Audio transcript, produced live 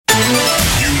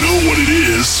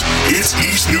It's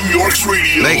East New York's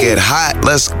radio. Make it hot.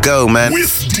 Let's go, man. With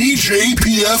DJ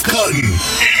PF CUTTIN. In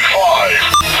 5,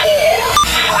 4,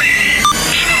 3,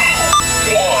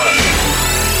 2, 1.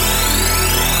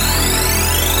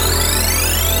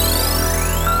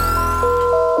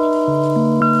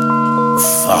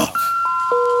 Fuck.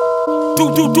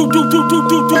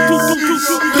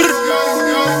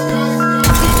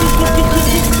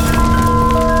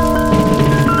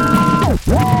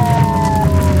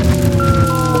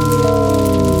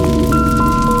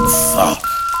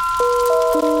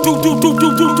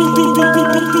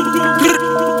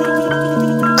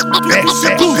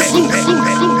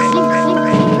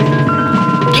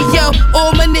 Yo,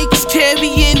 all my niggas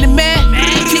carrying the mat.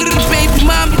 Kick the baby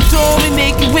mama door and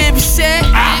nigga where it's at.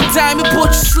 Diamond bought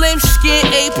your slim skin,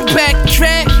 apron back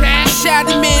track. Shot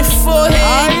him in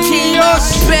forehead, came out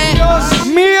the back.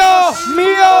 Mio.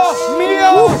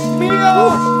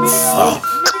 Fuck.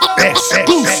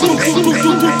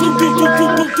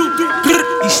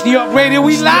 EastNYRADIO,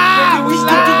 we live.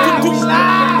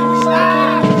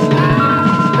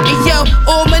 Yo,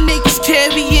 all my niggas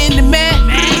carrying the mat.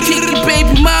 Kick the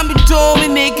baby mama door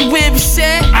and nigga where it's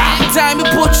at. Diamond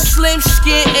bought your slim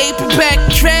skin, apron back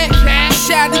track.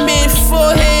 Shot him in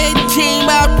forehead, came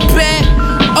out the back.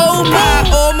 Oh my,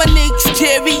 all my niggas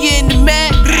carrying the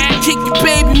mat. Kick your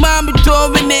baby mama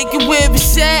door and nigga where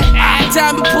it's at.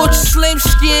 Diamond bought your slim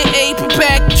skin, apron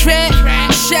back track.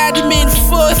 Shot him in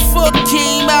foot,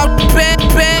 came out the back.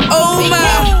 Oh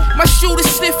my shooter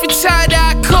sniffing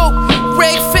tie-dye coat.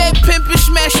 Red fat pimpin'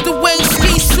 smash the wing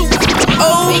ski suit.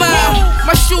 Oh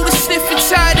my shooter sniffing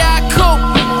tie-dye coat.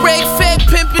 Red fat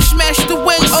pimpin' smash the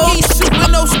wing ski suit.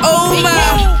 Oh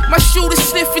my shooter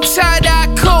sniffing tie-dye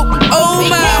coat. Oh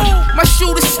my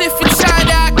shooter sniffing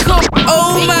tie-dye coat.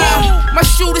 Oh my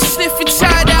shooter sniffing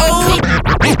tie-dye. Oh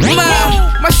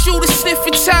my shooter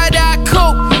sniffing tie-dye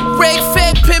coat. Red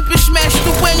fat pimpin' smash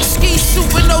the wing ski suit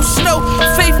with no snow.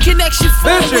 Faith connection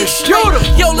for the shooter.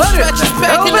 Yo, let's stretch us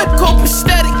backing up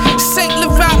copacetic. St.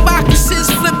 Laurent moccasins,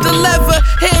 flip the lever.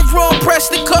 Hair wrong, press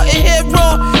the cutting hair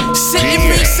wrong. Sitting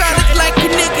ringside look like a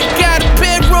nigga got a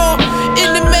bed wrong.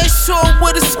 In the men's sword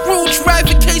with a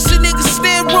screwdriver, case a nigga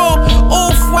stand wrong.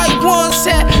 Off-white ones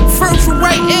hat, Virgil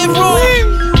right and wrong.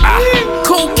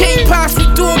 Cocaine pops, we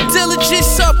do them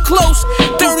diligence up close.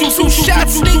 32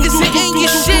 shots, niggas are in your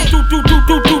shit.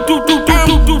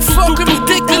 Fucking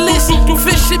ridiculous.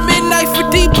 Fish at midnight for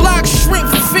D-block, shrimp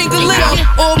for fingerless.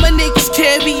 All my niggas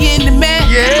carrying the mat.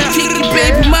 Kick the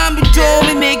baby mama door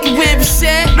and nigga where it's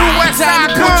at.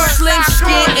 Diamond bought your slim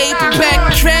skin, apron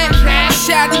back track.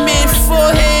 Shot him in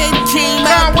forehead, came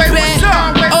out the back.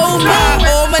 Oh my,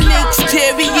 all my niggas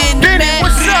carrying the mat.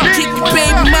 Kick the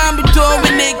baby mama door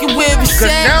and nigga where it's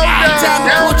at.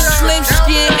 Diamond bought your slim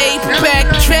skin, apron back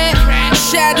track.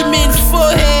 Shot him in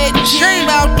forehead, came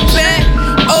out the back.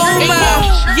 Oh my,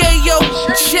 yeah yo,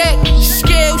 check,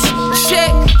 scales,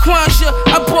 check, Kwanzaa.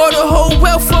 I bought a whole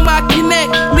wealth for my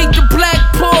connect. Meet the black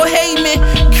Paul Heyman,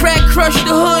 crack crush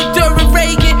the hood during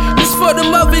Reagan. This for the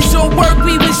mothers on work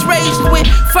we was raised with.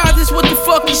 Fathers, what the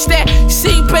fuck is that?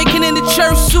 Seen bacon in the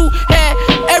church suit, had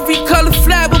every color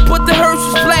flower, but the hearse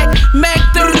was black. Mac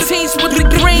 13s with the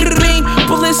green beam,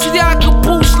 Balenciaga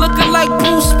boots looking like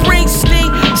Bruce Springsteen.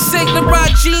 St.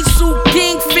 Laurent jeans suit,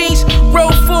 king fiends.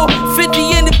 Roll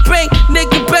 450 in the bank,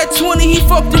 nigga bet 20, he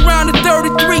fucked around the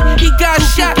 33. He got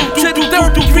shot to the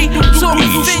third degree. Talking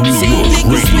 15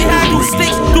 niggas with hockey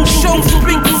sticks. Show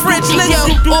speak French, yo,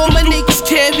 all my niggas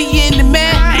carrying the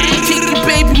mat. Kick the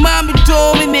baby mama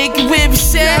door and nigga where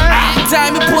it's at.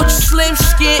 Diamond bought your slim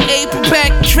skin, apron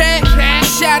back track.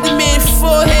 Shot him in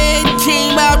forehead,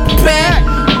 came out the back.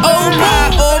 Oh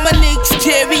my, all my niggas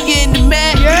carrying the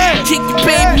mat. Kick the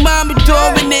baby mama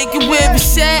door and nigga where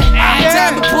it's at.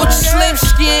 Diamond bought your slim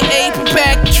skin, apron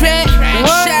back track.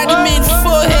 Shot him in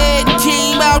forehead,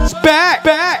 came out the back.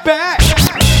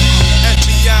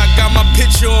 FBI got my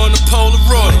picture on the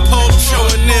Polaroid.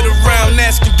 Showing it around,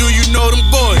 asking, do you know them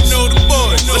boys?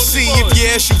 Let's see if your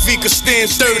SUV could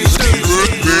stand 30.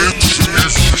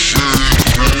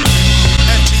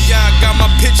 FBI got my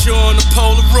picture on the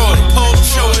Polaroid.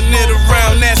 Showing it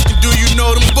around, asking, do you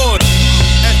know them boys?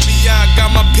 FBI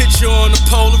got my picture on the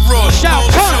Polaroid. Showing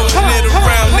it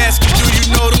around, asking, do you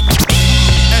know them?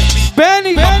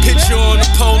 FBI, my picture on the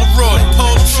Polaroid.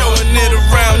 Showing it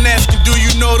around, asking, do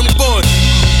you know them boys?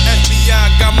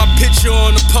 FBI got my picture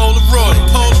on the Polaroid.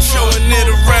 Showing it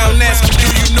around, asking, do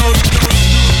you know them?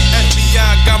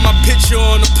 FBI got my picture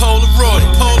on the Polaroid.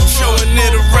 Showing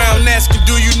it around, asking,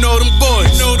 do you know them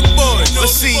boys?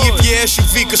 Let's see if your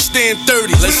SUV could stand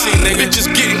 30. Let's see, nigga,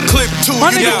 just getting clipped too.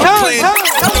 You got playing.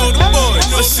 Know the boys.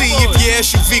 Let's see if your Yeah,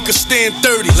 SUV could stand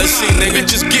 30. Let's see, nigga.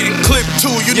 Bitches getting clipped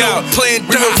too, you know, playing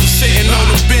dirty. Sitting on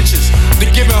the benches, they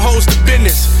giving hoes the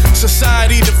business.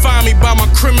 Society define me by my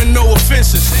criminal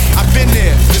offenses. I've been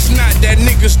there, it's not that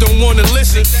niggas don't wanna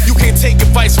listen. You can't take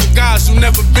advice from guys who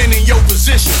never been in your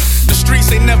position. The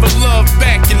streets ain't never loved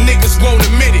back and niggas won't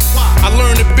admit it. I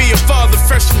learned to be a father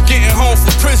fresh from getting home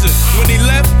from prison. When he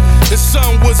left, his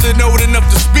son wasn't old enough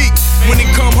to speak. When he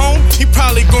come home, he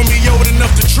probably gonna be old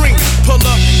enough to drink. Pull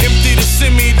up, empty the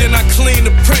semi, then I clean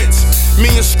the prints. Me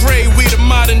and Stray, we the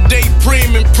modern day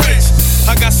Preem and Prince.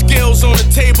 I got scales on the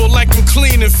table like I'm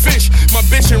cleaning fish. My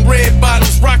bitch in red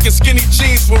bottoms, rocking skinny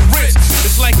jeans with wrists.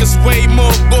 It's like it's way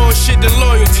more bullshit than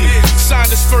loyalty.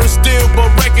 Signed his first deal, but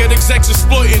record execs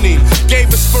exploiting him. Gave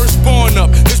his firstborn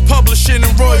up, his publishing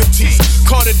and royalties.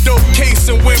 Caught a dope case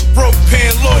and went broke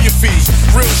paying lawyer fees.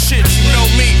 Real shit, you know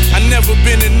me, I never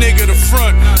been a nigga to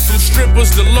front. From strippers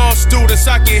to law students,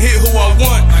 I can hit who I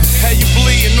want. Had you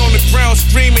bleeding on the ground,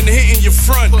 screaming, hitting your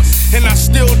front. And I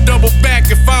still double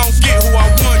back if I don't get who I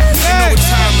want. You know what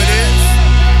time it is?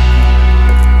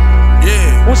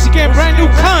 Yeah. Once again, brand new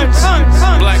Cuns.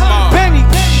 Black Mob. Benny.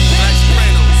 Black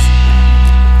Sopranos.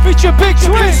 Feature Big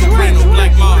Twin. Soprano,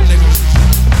 Black Mob, nigga.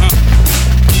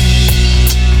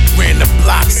 Ran the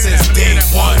block since day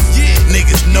one.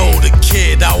 Niggas know the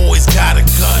kid, I always got a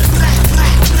gun.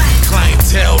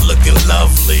 Clientele looking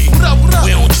lovely.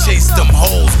 We don't chase them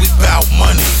hoes, we bout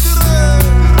money.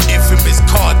 Infamous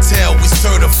cartel, we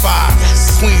certified.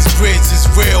 Queensbridge is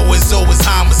real, it's always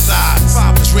homicides.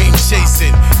 Dream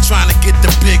chasing, trying to get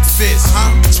the big fist.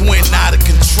 Twin out of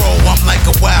control, I'm like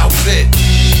a wild bit.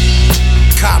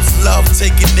 Cops love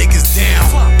taking niggas down.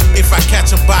 If I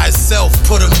catch him by himself,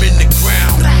 put him in the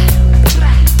ground.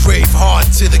 Brave heart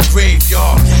to the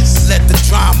graveyard. Let the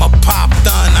drama pop,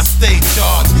 done, I stay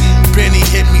charged. Benny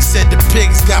hit me, said the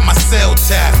pigs got my cell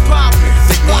tapped.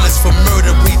 They want us for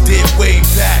murder, we did way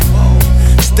back.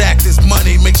 Stack this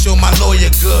money, make sure my lawyer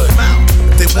good.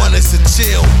 They want us to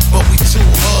chill, but we too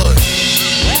hood.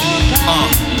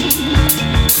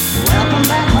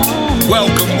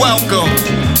 Welcome.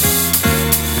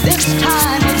 This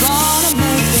time you're gonna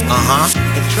make it.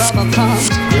 If trouble comes,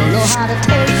 you'll know how to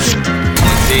take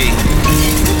it.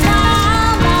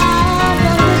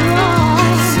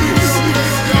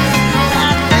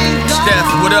 Steph,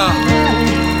 what up?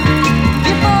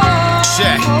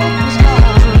 Check.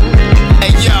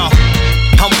 Hey yo,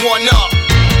 I'm one up.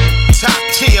 Top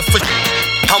tier for.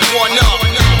 I'm one up.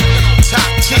 Top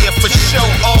tier for show.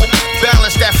 Oh,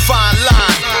 balance that fine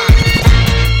line.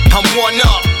 I'm one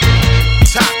up.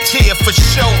 Top tier for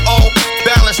show. Oh,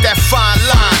 balance that fine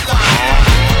line.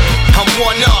 I'm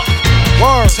one up.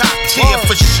 Top tier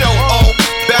for show. Oh,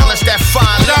 balance that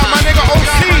fine line. My nigga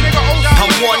OC.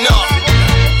 I'm one up.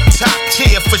 Top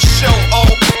tier for show.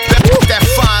 Oh, balance that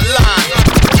fine line.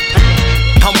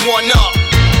 I'm one up.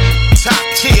 Top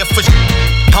tier for.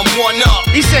 I'm one up.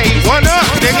 He say he one up,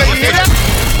 nigga. You hear that?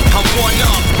 I'm one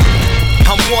up.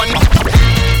 I'm one up.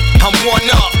 I'm one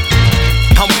up.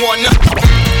 I'm one up.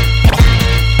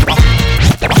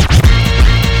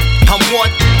 I'm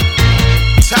one.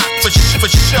 Top for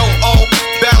show. Oh,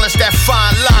 balance that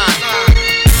fine line.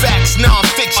 Facts,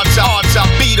 non-fiction. Odds I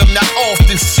beat them, not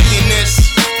often seeing this.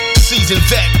 Seasoned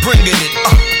vet, bringing it.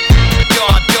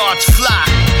 Yards fly,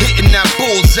 hitting that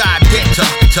bullseye.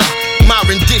 My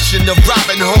rendition of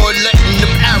Robin Hood, letting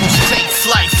them arrows take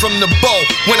flight from the bow.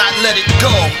 When I let it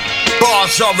go,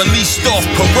 bars are released off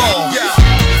parole.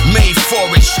 Made for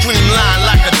it, streamlined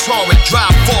like a torrent.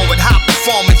 Drive forward, high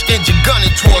performance, engine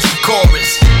gunning towards the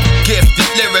chorus.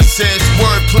 Gifted lyricists,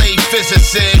 wordplay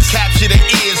physicists, capture the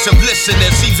ears of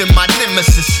listeners, even my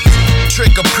nemesis.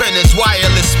 Trick apprentice,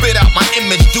 wireless, spit out my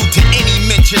image due to any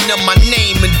mention of my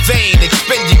name in vain.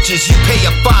 Expenditures, you pay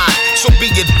a fine, so be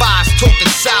advised.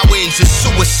 Talking sideways is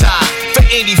suicide for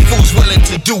any fools willing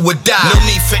to do or die. No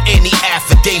need for any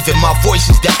affidavit, my voice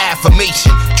is the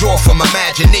affirmation. Draw from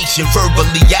imagination,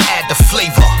 verbally I add the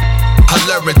flavor.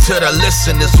 Alluring to the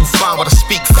listeners who find what I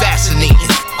speak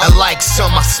fascinating. Unlike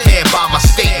some, I stand by my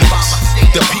statements.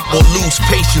 The people lose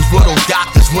patience with old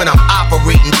doctors when I'm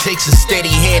operating. Takes a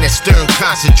steady hand and stern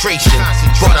concentration.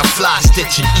 Butterfly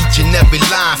stitching each and every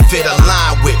line, fit a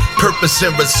line with purpose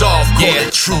and resolve. Call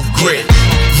it true grit.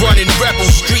 Running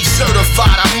rebel, street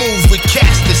certified. I move with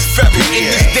Cassius Waves. In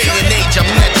this day and age,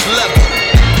 I'm next level.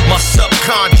 My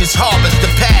subconscious harbors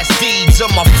the past deeds of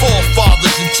my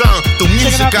forefathers and turn through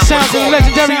music I record.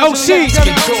 Legendary OC.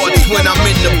 Contorts when I'm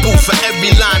in the booth. For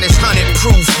every line is 100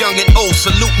 proof. Young and old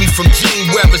salute me from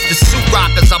Gene wearers to suit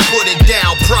rockers. I put it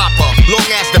down proper. Long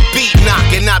as the beat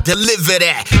knocking, I deliver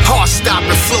that. Heart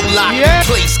stopping, flow locked. The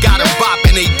place got a bop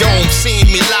in they dome. Seeing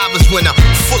me live is when a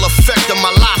full effect of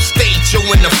my live stage. Yo,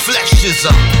 in the flesh is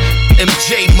a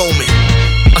MJ moment.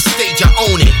 A stage I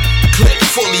own it. Clip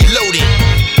fully loaded.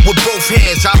 With both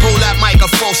hands, I hold that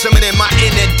microphone, summoning my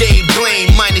inner Dave Blaine,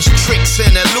 minus tricks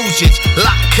and illusions.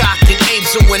 Lock, cock, and aim,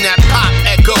 so when that pop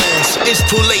echoes, it's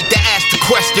too late to ask the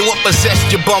question, what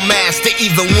possessed your bum ass to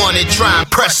even want to try and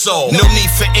press so? No need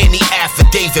for any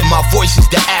affidavit, my voice is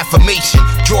the affirmation.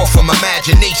 Draw from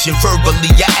imagination,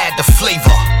 verbally I add the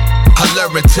flavor. I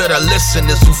learn to the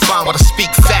listeners who find what I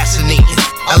speak fascinating.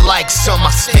 Unlike some,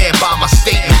 I stand by my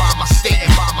statement.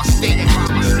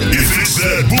 If it's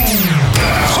that boom,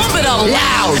 Pump it up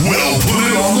loud. well, put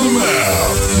it on the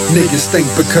map. Niggas think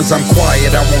because I'm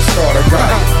quiet I won't start a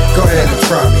riot. Go ahead and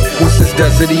try me. Once this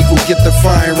Desert Eagle get the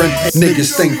firing.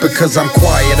 Niggas think because I'm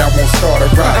quiet I won't start a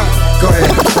riot. Go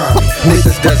ahead and try me. Once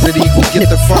this Desert Eagle get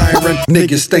the firing.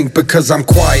 Niggas think because I'm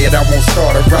quiet I won't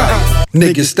start a riot.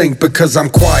 Niggas think because I'm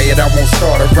quiet I won't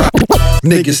start a riot.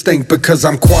 Niggas think because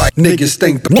I'm quiet. Niggas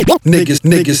think because I'm quiet.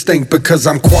 Niggas think because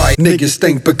I'm quiet. Niggas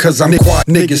think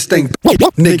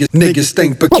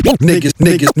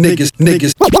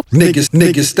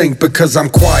think because I'm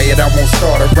quiet I won't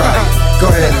start a riot. Go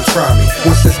ahead and try me.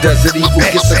 Once this Desert Eagle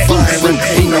gets the firing,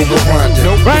 ain't no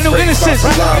rewinding. Brand new Innocence.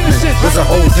 Was a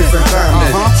whole different time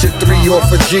then. Shit 3 off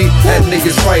a G, had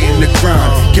niggas fighting the crime.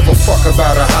 Give a fuck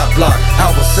about a hot block. I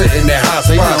was sitting at hot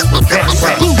spots with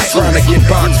trying to get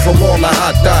boxed from all the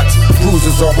hot dots.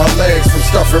 Bruises on my legs from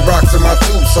stuffing rocks in my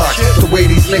tube socks. The way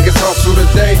these niggas hustle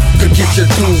today could get your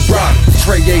dude rock.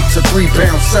 Tray 8 to 3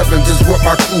 pound 7s is what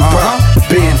my crew pop.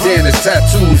 Bandanas,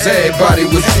 tattoos, everybody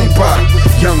was Tupac.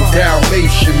 Young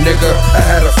Dalmatian nigga, I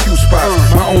had a few spots.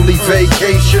 My only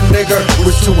vacation nigga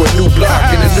was to a new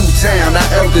block in a new town. I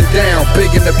held it down,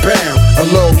 big in the pound. A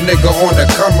little nigga on the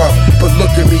come up, but look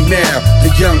at me now.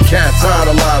 The young cats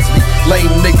idolize me.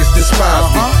 Lame niggas despise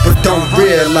me, but don't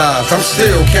realize I'm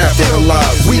still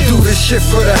capitalized. We do this shit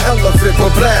for the hell of it,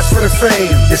 but blast for the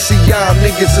fame. And see y'all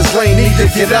niggas is lame, need to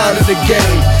get out of the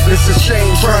game. It's a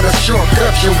shame trying to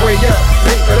shortcut your way up.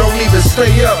 Paper don't even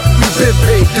stay up. We been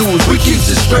paid dues, we keep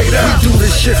it straight up. We do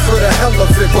this shit for the hell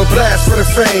of it, but blast for the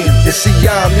fame. And see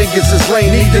y'all niggas is lame,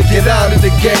 need to get out of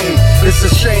the game. It's a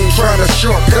shame trying to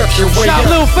shortcut your way up.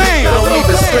 LIL FAME. Paper don't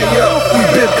even stay up. We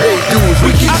been paid dues,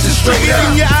 we keep it straight up.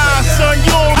 In your eyes, son,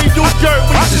 you only do dirt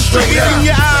when you straight up.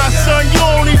 In your eyes, son, you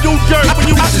only do dirt when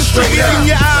you straight up. In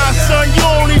your eyes, son, you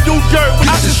only do dirt when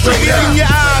you straight up. In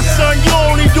your eyes, son, you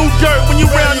only do dirt when you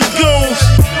round your goons,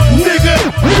 nigga.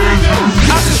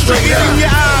 I just straight up. In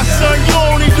your eyes, son, you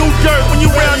only do dirt when you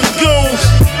round your goons,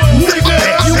 nigga.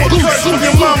 You a curse from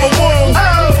your mama womb.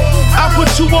 I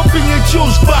put you up in your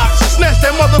juice box, snatch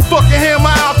that motherfucking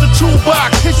hammer out the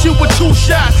toolbox, hit you with 2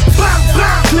 shots.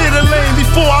 Clear the lane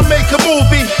before I make a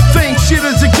movie. Think shit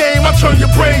is a game, I turn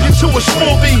your brain into a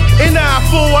smoothie. An eye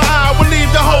for an eye will leave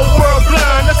the whole world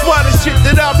blind. That's why the shit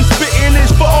that I be spitting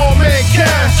is for all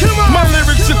mankind. My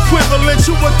lyrics equivalent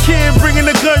to a kid bringing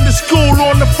a gun to school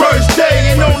on the first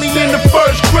day and only in the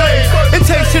 1st grade. It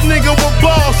takes a nigga with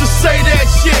balls to say that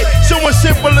shit. So in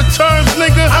simpler terms,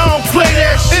 nigga, I don't play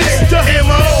that shit. The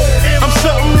MO, I'm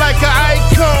something like an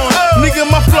icon. Nigga,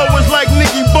 my flow is like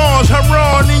Nicky Barnes.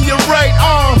 Haran in your right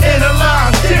arm.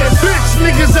 Analyze this. Bitch,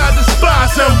 niggas, I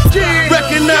despise them.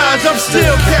 Recognize I'm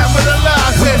still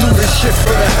capitalized. We do this shit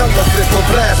for the hell of it, but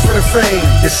blast for the fame.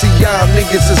 And see y'all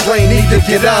niggas is lame, need to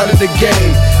get out of the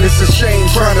game. It's a shame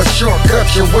trying to shortcut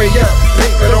your way up.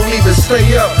 Paper don't even stay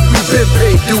up. We been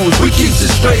paid dues, we keep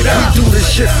it straight up. We do this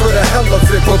shit for the hell of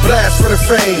it, but blast for the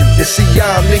fame. And see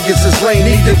y'all niggas is lame,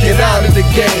 need to get out of the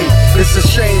game. It's a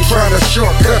shame trying to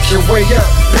shortcut your way up.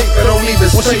 Paper don't even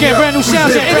stay up. Once again, brand new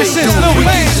sounds of Innocence, LIL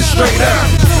FAME. Straight up.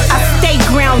 I stay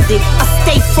grounded, I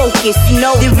stay focused. You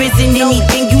know there isn't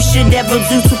anything you should ever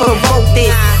do to provoke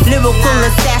this. Lyrical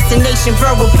assassination,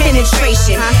 verbal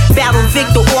penetration. Battle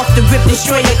victor off the rip,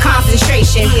 destroy your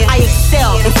concentration. I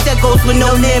excel, instead goes with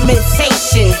no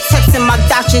limitation. Texting my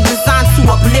doctrine designed to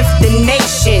uplift the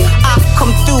nation. I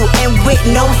come through and with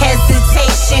no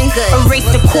hesitation.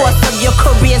 Embrace the course of your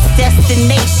career's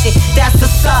destination. That's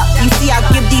what's up. You see, I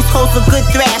give these hoes a good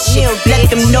thrashing. Let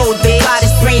them know the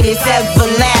goddess reign is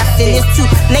everlasting. It's too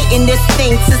late in this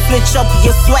thing to switch up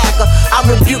your swagger. I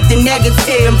rebuke the negative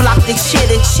and block the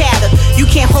chitter chatter. You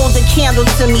can't hold a candle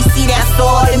to me, see that's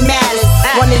all that matters.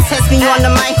 Wanna test me on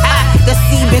the mic? That's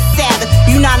even sadder.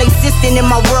 You not existing in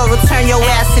my world, return your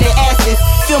ass to the essence.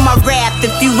 Feel my wrath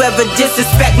if you ever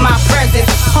disrespect my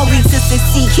presence. Hungry to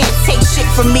succeed, can't take shit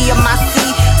from me or my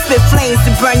seed. Spit flames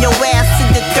to burn your ass to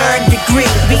the 3rd degree.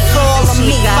 It's all on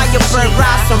me, fire burn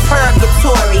rise from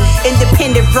purgatory.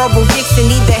 Independent verbal vixen,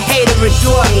 either hate or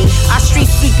adore me. I street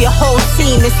sweep your whole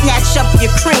team and snatch up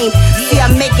your cream. See, I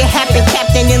make it happen,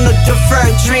 captain in the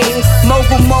deferred dreams.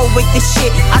 Mogul mode with the shit,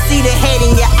 I see the hate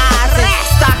in your eyes. And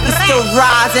stock is still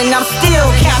rising, I'm still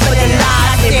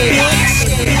capitalizing, bitch.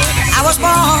 I was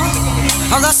born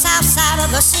on the south side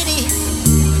of the city,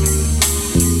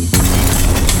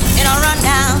 in a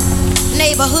rundown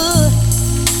neighborhood.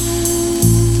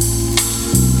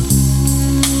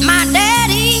 My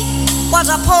daddy was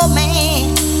a poor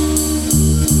man.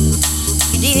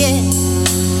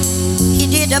 He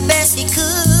did the best he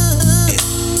could.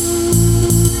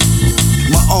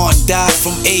 My aunt died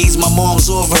from AIDS, my mom's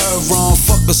over her wrong.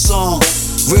 Fuck a song,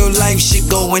 real life shit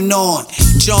going on.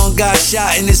 John got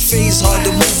shot in his face, hard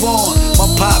to move on. My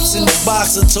pops in the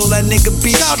box, I told that nigga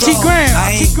be strong. T Gramz.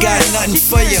 I ain't got nothing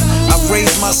for ya. I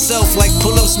raised myself like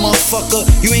pull-ups, motherfucker.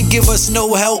 You ain't give us no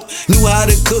help. Knew how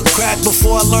to cook crack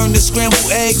before I learned to scramble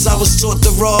eggs. I was taught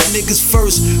to rob niggas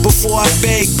first before I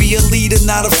beg. Be a leader,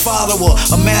 not a follower.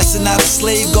 A master, not a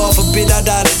slave. God forbid I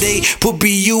die today. Put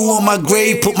BU on my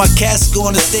grave, put my casket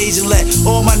on the stage and let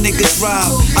all my niggas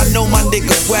rhyme. I know my nigga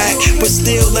whack, but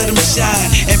still let him shine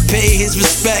and pay his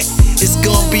respect. It's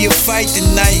gonna be a fight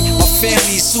tonight. My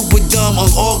family's super dumb,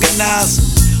 unorganized.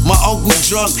 My uncle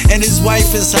drunk and his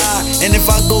wife is high. And if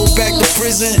I go back to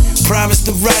prison, promise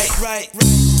to right.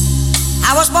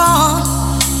 I was born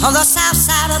on the south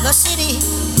side of the city,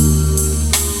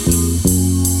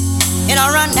 in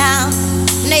a rundown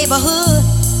neighborhood.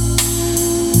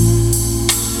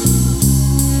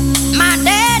 My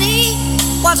daddy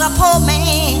was a poor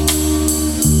man,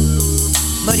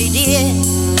 but he did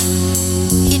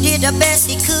the best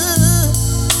he could.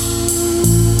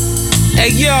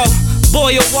 Hey yo,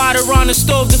 boil water on the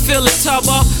stove to fill a tub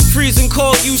up. Freezing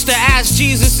cold, used to ask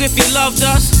Jesus if he loved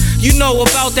us. You know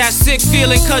about that sick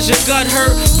feeling cause your gut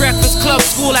hurt. Breakfast club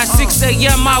school at 6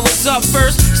 a.m. I was up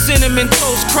first. Cinnamon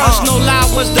toast crunch, no lie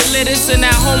was the littest. And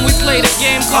at home we played a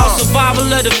game called Survival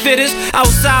of the Fittest.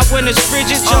 Outside when it's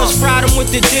frigid, Judge fried him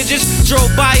with the digits. Drove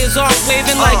by his arm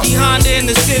waving like he Honda in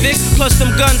the Civic. Plus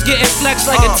them guns getting flexed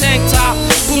like a tank top.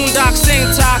 Boondock same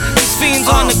top. These fiends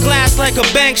on the glass like a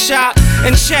bank shot.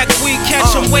 And check, we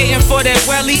catch them waiting for their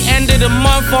welly. End of the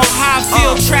month on high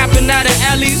field trapping out of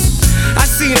Ellie's. I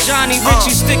seen Johnny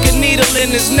Ritchie stick a needle in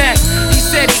his neck. He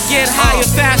said he'd get higher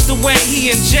faster when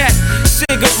he inject.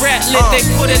 Cigarette lit, they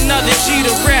put another G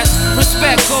to rest.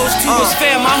 Respect goes to his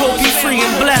fam, I hope he free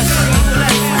and blessed.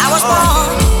 I was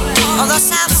born on the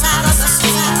south side of the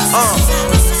city.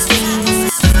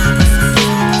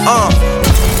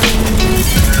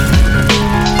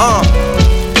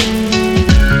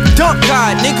 Dump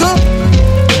God, nigga.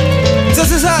 This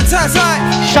is hot.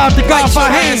 Shout out to God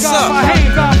Fahim.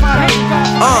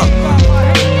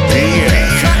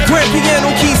 Grand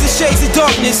piano keys and shades of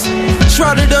darkness.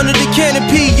 Shrouded under the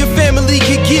canopy, your family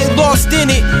could get lost in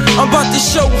it. I'm about to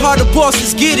show how the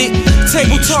bosses get it.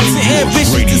 Table talks and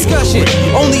ambitious discussion.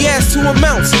 Only ask 2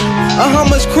 amounts of how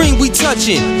much cream we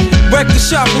touching. Wreck the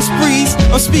shopping sprees.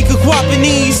 I'm speaking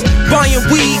Guapanese. Buying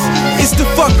weed, it's the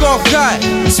fuck off God.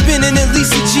 Spending at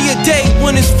least a G a day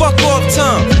when it's fuck off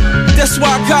time. That's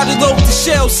why I gotta load the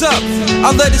shells up.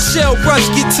 I let a shell rush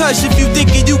get touched. If you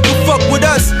thinking you can fuck with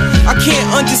us, I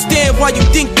can't understand why you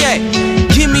think that.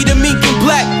 Give me the mink and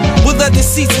black with leather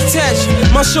seats attached.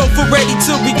 My chauffeur ready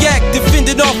to react.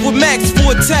 Defended off with max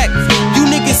for attack. You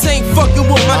niggas ain't fucking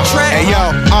with my track. Hey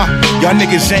yo, y'all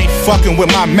niggas ain't fucking with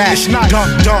my match.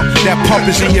 Dunk, that pump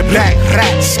is in your back.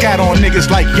 Scat on niggas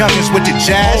like youngins with the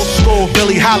jazz.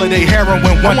 Billie Holiday heroin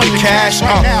want the cash.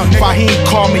 Fahim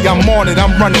call me, I'm on it,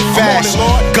 I'm running fast.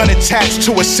 Gun attached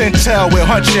to a Centel will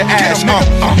hunt your ass.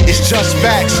 It's just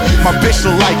facts. My bitch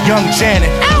look like young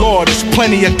Janet. Lord, there's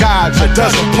plenty of gods, a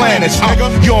dozen planets.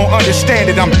 You don't understand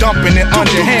it, I'm dumping it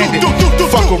underhanded.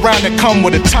 Fuck around and come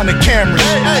with a ton of cameras.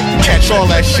 Catch all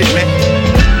that shit, man.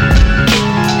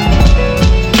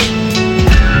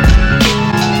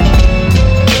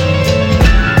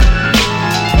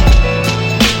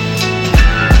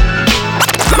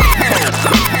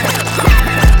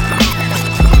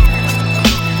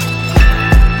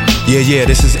 Yeah,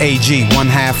 this is AG, one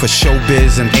half of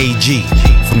Showbiz and AG.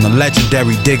 From the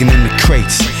legendary Digging in the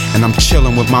Crates. And I'm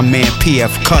chilling with my man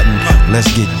PF CUTTIN.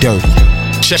 Let's get dirty.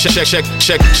 Check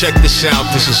this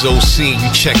out. This is OC.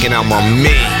 You checking out my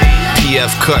man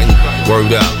PF CUTTIN.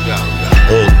 Word up.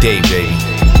 All day, baby.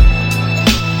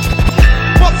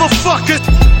 Motherfuckers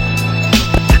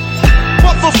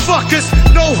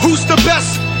know who's the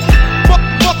best.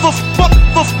 Motherfuckers know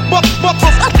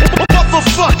who's the best.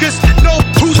 Motherfuckers know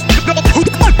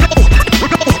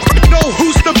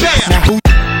who's the best.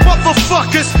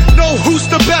 Motherfuckers know who's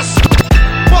the best.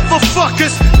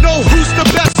 Motherfuckers know who's the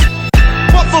best.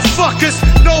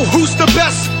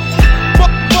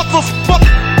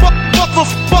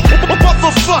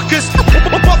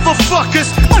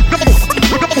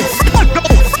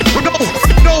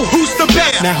 Know who's the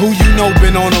best. Now who you know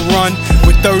been on a run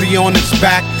with 30 on its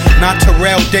back? Not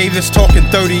Terrell Davis talking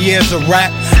 30 years of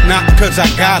rap. Not cause I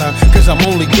gotta, cause I'm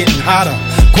only getting hotter.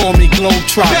 Call me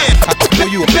Globetrotter. I tell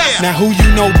you. Now who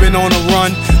you know been on a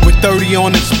run with 30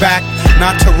 on its back?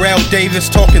 Not Terrell Davis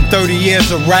talking 30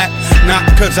 years of rap.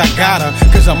 Not cause I gotta,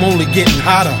 cause I'm only getting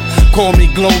hotter. Call me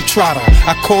Globetrotter.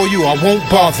 I call you, I won't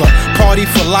bother. Party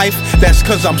for life, that's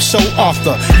cause I'm so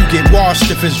Arthur. You get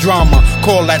washed if it's drama,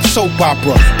 call that soap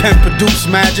opera. Pen produce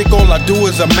magic, all I do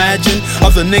is imagine.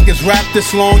 Other niggas rap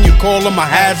this long, you call them a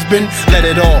has-been. Let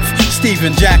it off,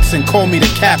 Steven Jackson, call me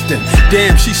the captain.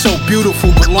 Damn, she's so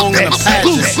beautiful, belong in a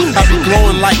pageant. I be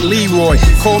glowing like Leroy,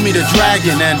 call me the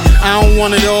dragon. And I don't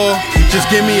want it all, just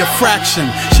give me a fraction.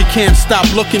 She can't stop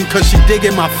looking cause she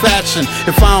digging my fashion.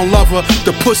 If I don't love her,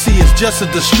 the pussy is just a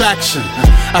distraction.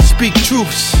 I speak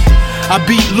truths, I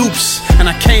beat loops, and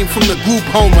I came from the group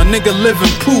home, a nigga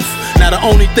living proof. Now the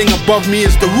only thing above me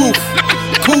is the roof.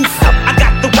 Poof. I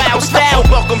got the wild style,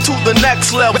 welcome to the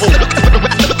next level.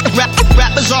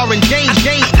 Rappers are in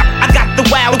danger. I got the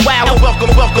wild,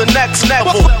 welcome next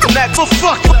level. Next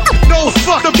fuck, no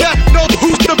fuck the best, no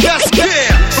who's the best, yeah.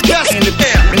 Best in the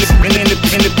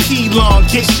P long,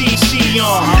 get she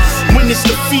on. When it's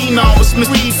the phenom, it's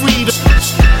free to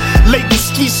label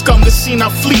street scum, the scene I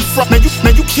flee from. Now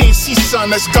you can't see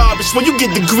son, that's garbage where you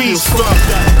get degrees from.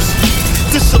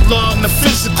 This along the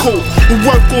physical, we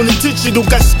work on the digital,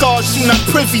 got scars she not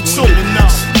privy to.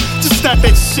 Just not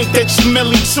that shit that you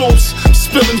Millie tools. I'm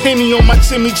spilling Henny on my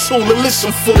Jimmy Choo to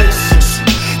listen for.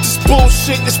 This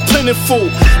bullshit is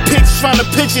plentiful. Pigs trying to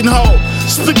pigeonhole.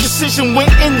 Split decision went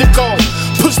indigo.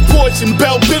 Push poison,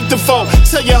 Bell Biv DeVoe.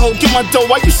 Tell your hoe, get my dough.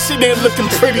 Why you sit there looking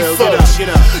pretty for?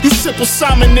 You simple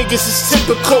Simon niggas is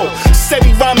typical.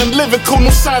 Steady rhyming lyrical, no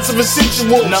signs of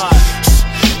residuals.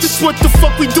 This what the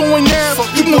fuck we doing now?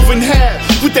 You moving half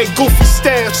with that goofy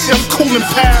style. Shit, I'm cool and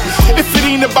pal. If it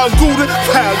ain't about Gouda,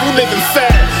 pal, you living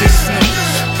fast.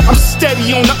 I'm steady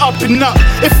on the up and up.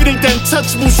 If it ain't that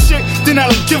untouchable shit, then I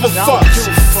don't give a fuck.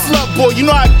 Flood boy, you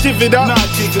know I give it up.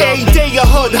 Every day a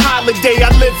hood holiday, I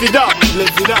live it up.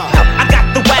 I got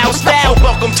the wild style,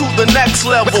 welcome to the next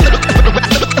level.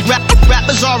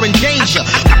 Rappers are in danger.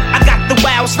 I got the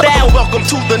wild style, welcome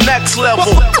to the next level.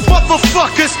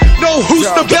 Motherfuckers know who's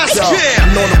the best, yeah. I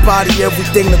know the body,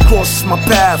 everything that crosses my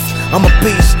path. I'm a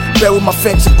beast, bury my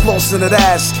fangs and close in that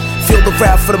ass. Feel the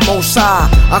wrath for the most high.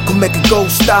 I can make a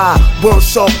ghost die. World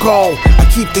so cold, I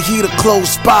keep the heater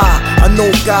close by. I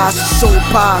know guys, the soul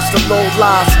pies, the low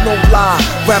lies, no lie.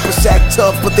 Rappers act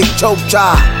tough, but they choke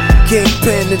dry.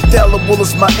 Kingpin indelible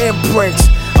is my imprints.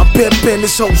 I'm pimping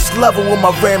this whole level with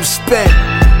my rim spin.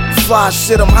 Fly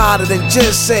shit, I'm hotter than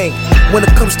ginseng. When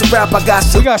it comes to rap, I got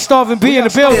some. We got STARVIN B in the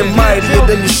building. Mightier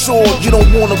than your sword, you don't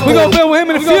wanna. We gonna build with him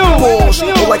in a few. Or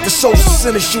like the social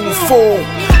sentence you will fall.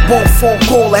 One phone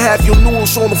call, I have your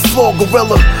noodles on the floor.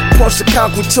 Gorilla punch the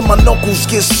concrete till my knuckles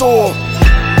get sore.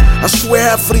 I swear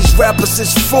half of these rappers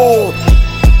is fraud.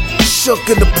 Shook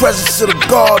in the presence of the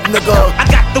God, nigga. I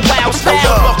got the wild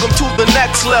style, welcome to the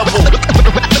next level.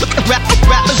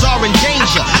 Rappers are in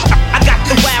danger. I got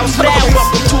the wild style,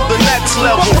 welcome to the next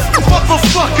level.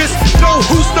 Motherfuckers know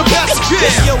who's the best, yeah.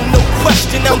 Yo, no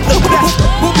question, I'm the best.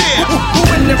 Who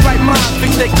in their right mind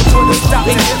think they can put a stop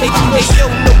to hip hop? Hey, yo,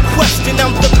 no question,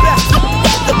 I'm the best.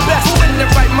 The best. Who in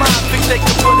their right mind think they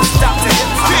can put a stop to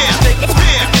hip hop?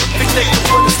 Think they can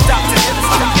put a stop to hip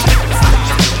hop?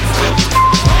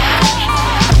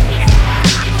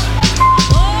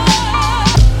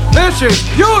 This is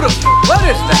beautiful. What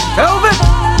is that, velvet?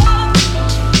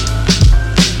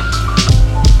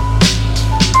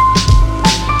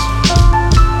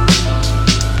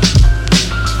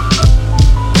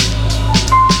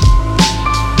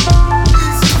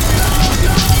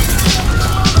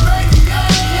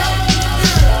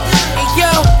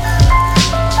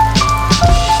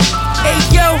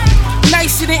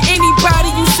 Nicer than anybody,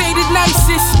 you say that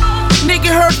ISIS.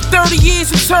 Nigga heard 30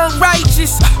 years and turned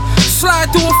righteous.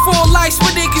 Slide through 4 lights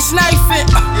with niggas knifing.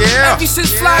 Ever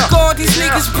since Fly God, these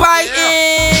niggas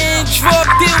biting. Drug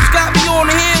deals got me on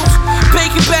the hills.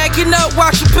 Bacon bagging up,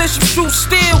 watching Bishop shoot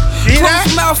steel. Close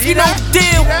your mouth, you know the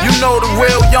deal. You know the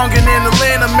real youngin' in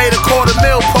Atlanta made a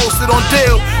 $250,000 posted on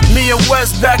deal. Me and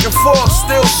West back and forth,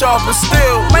 still sharp and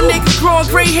still. My nigga growing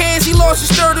gray hairs, he lost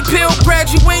his 30 pill.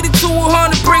 Graduated to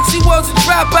 100 bricks, he was a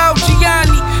dropout.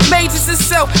 Gianni, majors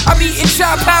himself, I be in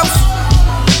Chop House.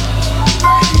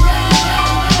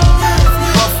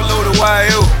 Buffalo to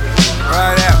YU,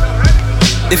 right out.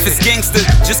 If it's gangster,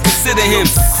 just consider him.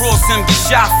 Cross him, get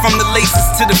shot from the laces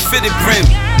to the fitted brim.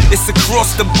 It's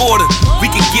across the border,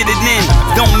 we can get it in.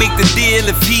 Don't make the deal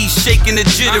if he's shaking the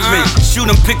jittering.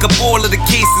 Shoot him, pick up all of the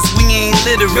cases, we ain't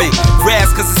littering. Grass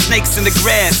cause the snakes in the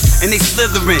grass, and they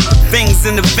slithering. Things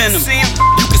in the venom,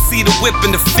 you can see the whip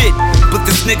and the fit, but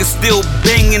this nigga still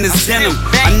banging his venom.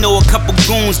 I know a couple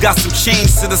goons got some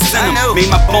chains to the center.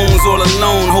 Made my bones all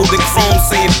alone, holding chrome,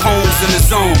 saying poems in the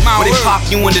zone. Where they pop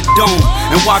you in the dome,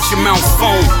 and watch your mouth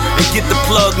foam, and get the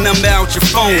plug number out your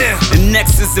phone. And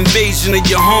next is invasion of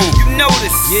your home. You know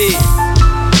this,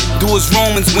 do as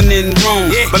Romans when in Rome.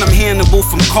 But I'm Hannibal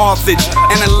from Carthage,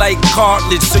 and I like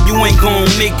cartilage, so you ain't gon'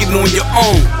 make it on your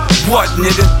own. What,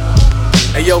 nigga?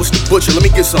 Hey yo, it's the Butcher, let me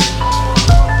get some.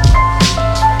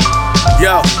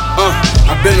 Yo,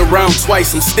 I've been around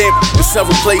twice, I'm stamped in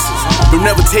several places. They'll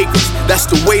never take us, that's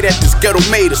the way that this ghetto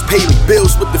made us. Pay me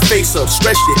bills with the face up,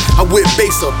 stretched it, I whip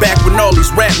bass up. Back when all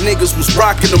these rap niggas was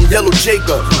rocking them yellow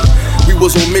Jacobs. We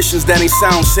was on missions that ain't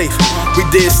sound safe. We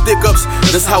did stick-ups,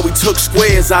 that's how we took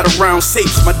squares out of round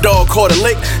safes. My dog caught a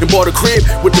lick and bought a crib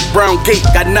with the brown gate.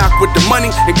 Got knocked with the money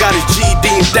and got his GED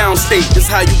in downstate. That's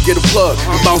how you get a plug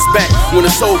and bounce back when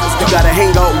it's over. You gotta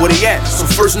hang out where they at, so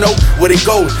first know where they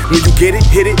going. When you get it,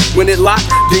 hit it, when it locked,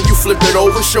 then you flip it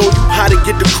over. Show you how to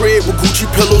get the crib with Gucci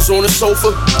pillows on the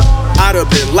sofa. I'd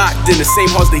have been locked in the same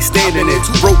house they standing in.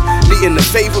 Too broke, needing the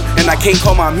favor, and I can't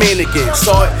call my man again.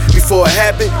 Saw it before it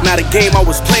happened, not a game I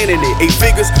was planning it. 8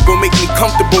 figures gon' make me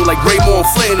comfortable like Raymond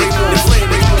Flanagan.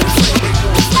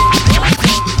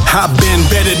 I've been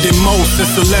better than most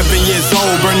since 11 years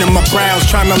old. Burning my brows,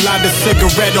 trying to light a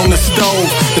cigarette on the stove.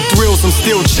 The thrills I'm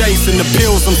still chasing, the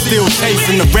pills I'm still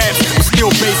tasting, the raps I'm still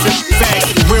basing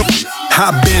facts and real.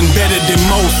 I've been better than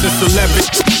most since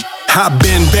 11. I've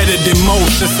been better than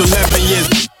most since 11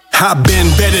 years. I've been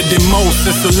better than most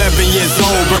since 11 years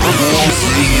old.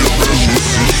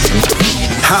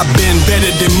 I've been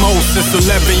better than most since 11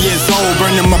 years old.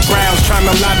 Burning my brows, trying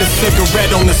to light a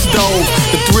cigarette on the stove.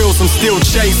 The thrills I'm still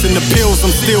chasing, the pills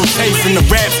I'm still tasting, the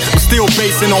raps I'm still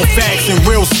basing on facts and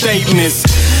real statements.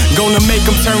 Gonna make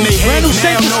them turn their heads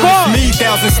now. Know it's me,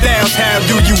 1,000 styles. How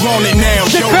do you want it now?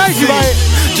 Shit crazy, right?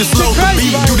 Just slow the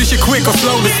beat. Do this shit quick or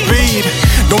slow the speed.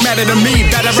 Don't matter to me.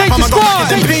 Better rap, I'ma go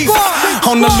back in peace.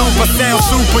 On the loop, I sound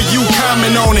super. You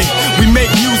comment on it. We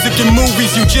make music and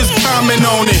movies. You just comment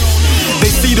on it. They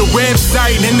see the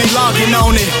website and they logging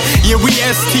on it. Yeah, we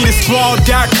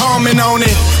STTheSquad.com and on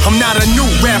it. I'm not a new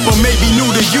rapper, maybe new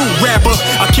to you rapper.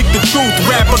 I kick the truth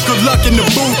rapper. Good luck in the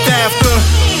booth after.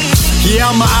 Yeah,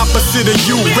 I'm the opposite of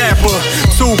you rapper.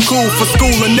 Too cool for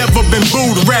school and never been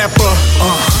booed rapper.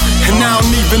 And I don't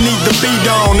even need the beat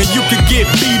on. And you could get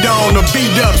beat on or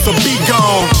beat up, so be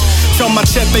gone. Tell my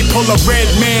chat they pull a red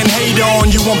man hate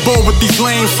on you. I'm bored with these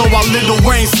lames, so I Lil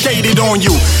Wayne skated on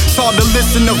you. Start to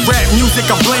listen to rap music,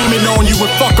 I blame it on you.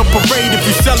 And fuck a parade if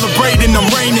you celebrating, I'm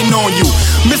raining on you.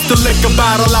 Mr. Liquor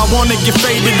Bottle, I wanna get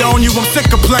faded on you. I'm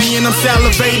sick of playing, I'm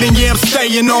salivating, yeah, I'm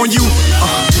staying on you.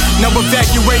 Now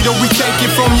evacuate or we take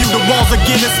it from you. The walls are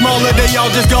getting smaller, they all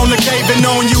just gonna cave in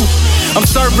on you. I'm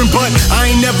serving, but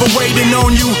I ain't never waiting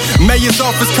on you. Mayor's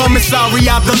office coming, sorry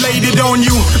I delayed it on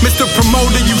you. Mr.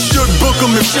 Promoter, you should book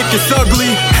him if shit gets ugly.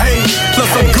 Hey,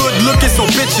 plus I'm good looking, so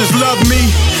bitches love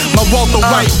me. My Walter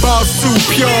White bar's too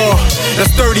pure.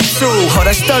 That's 32. Oh,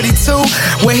 that's 32?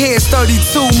 Well, here's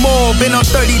 32 more. Been on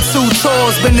 32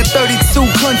 tours, been to 32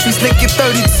 countries. Linking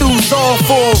 32's all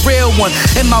for a real one.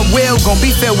 And my will gon'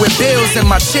 be filled with bills. And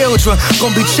my children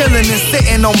gon' be chillin' and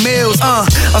sitting on meals. I'm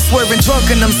swerving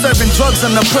drunk and I'm serving drugs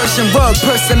on the Persian rug.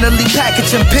 Personally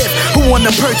packaging pip, who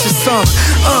wanna purchase some?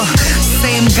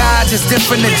 same guy, just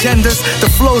different agendas. The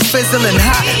flow's fizzling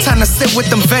hot, time to sit with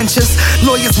them ventures.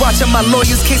 Lawyers watching my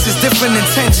lawyers' cases, different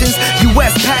intentions.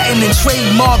 US patent and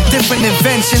trademark, different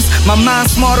inventions. My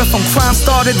mind smarter from crime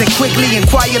started and quickly and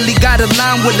quietly got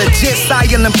aligned with legit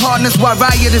silent partners. Why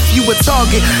riot if you a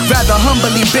target? Rather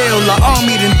humbly build an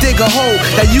army than dig a hole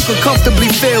that you can comfortably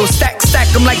fill. Stack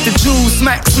them like the Jews.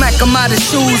 Smack him out his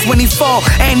shoes when he fall.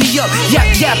 And he up,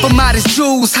 yap him out his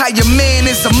jewels. How your man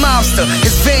is a monster,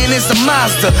 his van is a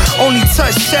Mazda. Only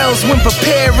touch shells when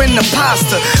preparing the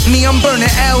pasta. Me, I'm burning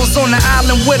L's on the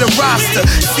island with a roster.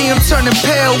 See him turning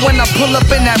pale when I pull up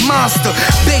in that monster.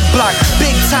 Big block,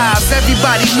 big ties,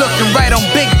 everybody looking right on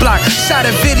big block. Shot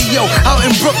a video out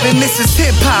in Brooklyn, this is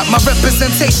hip-hop. My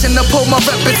representation uphold my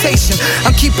reputation.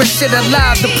 I'm keeping shit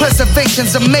alive, the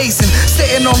preservation's amazing.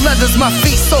 Sitting on leathers, my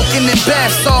feet soaking in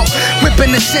bath salt.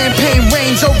 Whipping the champagne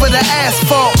range over the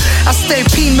asphalt. I stay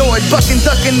Pinoid, bucking,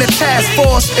 ducking the task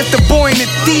force. If the boy ain't a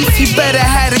thief, he better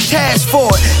have the cash for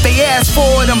it. They ask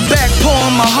for it, I'm back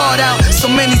pouring my heart out. So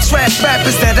many trash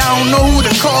rappers that I don't know who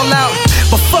to call out.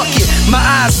 But fuck it, my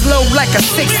eyes low like a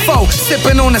 6'4",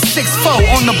 sipping on a 6'4",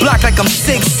 on the block like I'm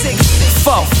 6'4".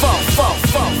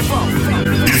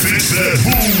 If it's that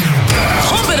boom,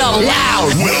 pump it up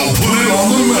loud. Well, put it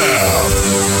on the map.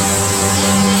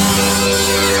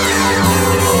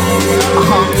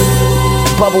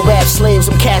 Bubble rap slaves,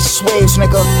 I'm Cassius Waves,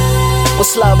 nigga.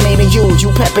 What's love mean to you?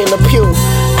 You Pepe Le Pew.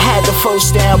 I had the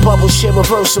first down, bubble shit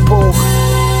reversible.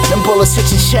 Them bullets hit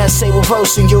your chest, say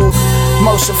reversing you.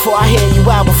 Most before I hear you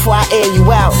out, before I air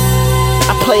you out.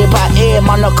 I play it by ear,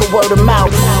 my knuckle word of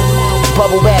mouth.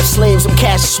 Bubble rap slaves, I'm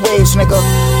Cassius Waves, nigga.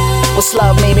 What's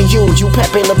love mean to you? You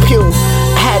Pepe Le Pew.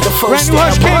 I had the first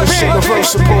down, bubble shit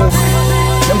reversible.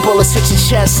 Them bullets hit your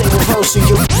chest, say reversing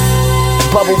you.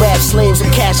 Bubble rap slaves and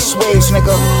Cassius Waves,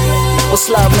 nigga. What's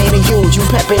love mean to you? You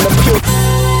Pepe Le Pew.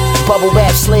 Bubble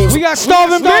rap slaves. We got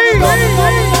Starvin B.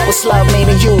 What's love mean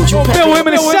to you? You Pepe Le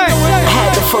Pew. I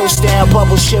had the first down,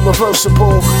 bubble shit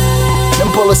reversible.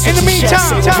 Them bullets in the chest,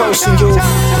 say reversing you.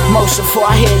 Most before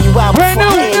I hear you out, before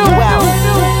I hear you out.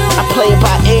 I play it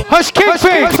by ear. Hush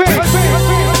Kingpin.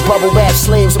 Bubble rap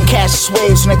slaves and Cassius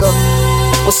Waves, nigga.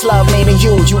 What's love mean to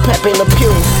you? You Pepe Le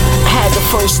Pew. I had the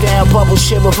first down, bubble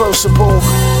shit reversible.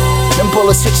 Them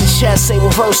bullets hit your chest, say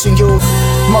reversing you.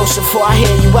 Most before I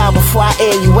hear you out, before I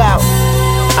air you out.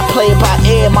 I play it by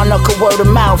ear, my knuckle word of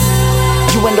mouth.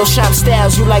 You window shop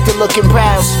styles, you like to look and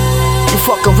browse. You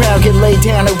fuck around, get laid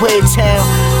down in Wave Town.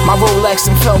 My Rolex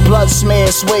and felt blood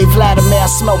smears. Wave Vladimir, I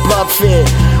smell blood fear.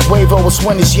 Wave always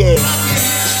winners, yeah.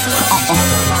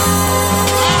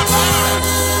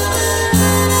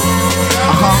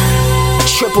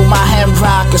 Triple my hand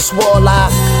rock, it's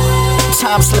warlock.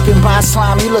 Time slipping by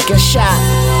slime, you looking shot.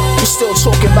 You still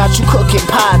talking about you cooking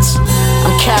pots.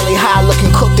 I'm Cali high,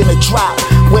 looking cooked in a drop.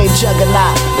 Wave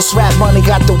juggernaut, this rap money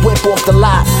got the whip off the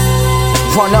lot.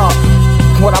 Run up,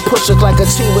 when I push it like a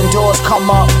T when doors come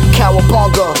up.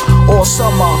 Cowabunga, all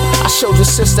summer. I showed your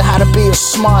sister how to be a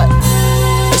smut.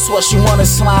 It's what she wanted,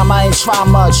 slime, I ain't try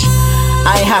much.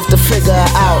 I ain't have to figure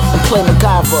it out and play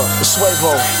MacGyver, it's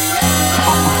Suevo.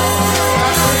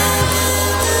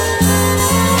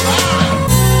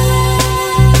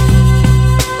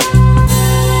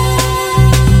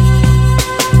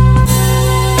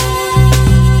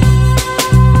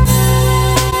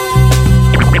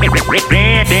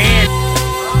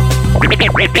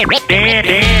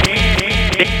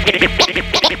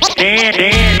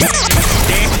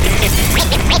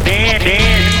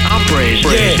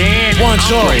 Yeah, one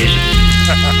show.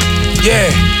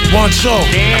 Yeah, one show.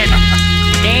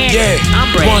 Yeah,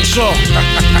 one show.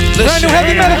 Brand new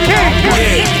heavy metal king.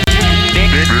 Yeah.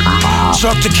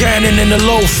 Chuck the cannon in the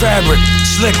low fabric.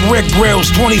 Slick Rick grills,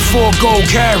 24 gold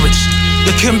carats.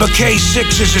 The Kimber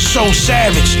K6s is so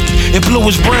savage. It blew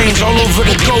his brains all over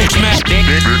the ghost map.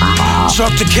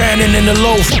 Chuck the cannon in the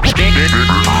low.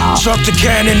 Chuck the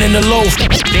cannon in the low.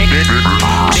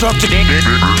 Chuck the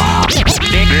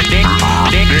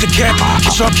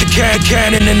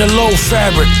cannon in the low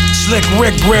fabric. Slick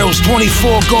Rick grills,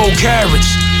 24 gold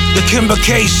carats. The Kimber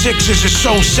K6s is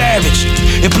so savage.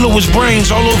 It blew his brains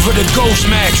all over the ghost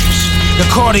mattress. The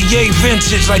Cartier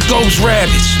vintage like ghost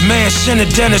rabbits. Man sent a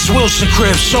Dennis Wilson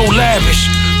crib so lavish.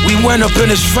 We went up in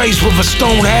his face with a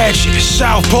stone hatchet.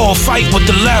 Southpaw fight with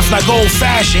the left like old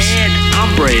fashions.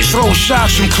 Hombres throw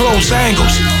shots from close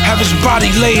angles. Have his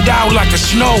body laid out like a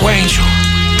snow angel.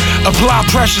 Apply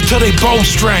pressure till they both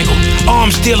strangle.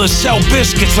 Arms dealers sell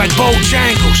biscuits like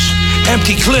Bojangles.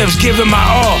 Empty clips, giving my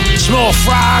all. Small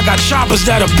fry, I got choppers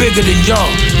that are bigger than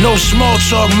y'all. No small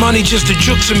talk, money just to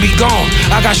jukes and be gone.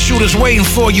 I got shooters waiting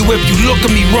for you if you look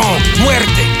at me wrong.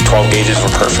 Muerte. 12 gauges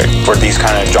were perfect for these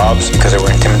kind of jobs because they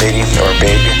were intimidating, they were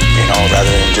big, you know,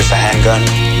 rather than just a handgun.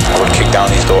 I would kick down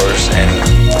these doors and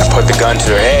put the gun to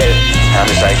their head, and I'm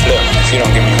just like, look, if you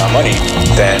don't give me my money,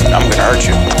 then I'm gonna hurt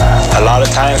you. A lot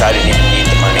of times I didn't even need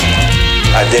the money.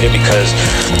 I did it because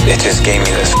it just gave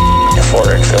me this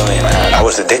euphoric feeling. I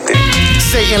was addicted.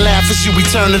 Satan laugh as you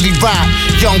eternally rot.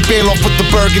 Young bail off with the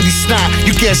burgundy snot.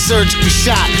 You get surgically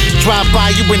shot. Drive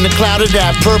by you in the cloud of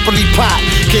that purpley pot.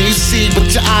 Can you see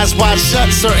with your eyes wide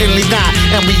shut? Certainly not.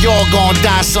 And we all gon'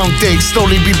 die someday.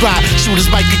 Slowly be right.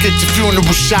 Shooters might get your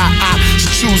funeral shot. I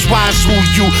choose wise who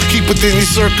you keep within your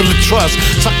circle of trust.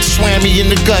 Tuck the swammy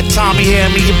in the gut. Tommy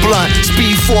hand me your blunt.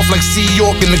 Speed forth like Sea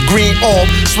York in the green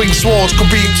orb. Swing swords,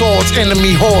 careen towards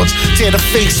enemy hordes. Tear the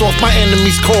face off my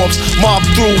enemy's corpse. Mob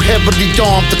through heavily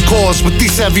armed the cause with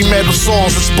these heavy metal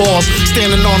songs and spores.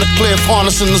 Standing on the cliff,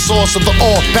 harnessing the source of the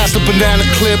ore. Past the banana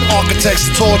clip, architects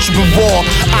of torture and war.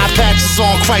 Eye patches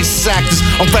on crisis actors,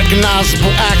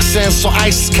 unrecognizable accents on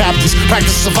ISIS captains.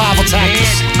 Practice survival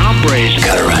tactics. Hombres.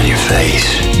 Cut around your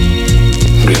face.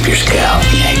 Grip your scalp,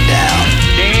 yank down.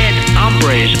 Dead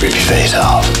hombres. Rip your face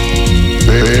off.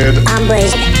 Dead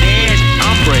hombres. Dead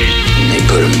hombres. And they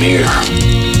put a mirror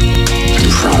in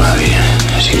front of you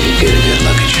so you can get a good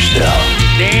look at yourself.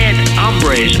 Dead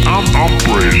hombres.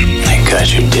 Hombres. They cut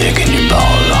your dick and your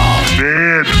balls off.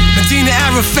 Dead. Medina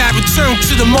Arafat returned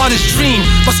to the martyr's dream.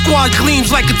 My squad gleams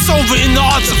like it's over in the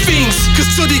arts of fiends. Cause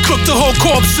till they cook the whole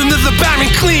corpse into the barren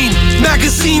clean.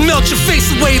 Magazine melt your face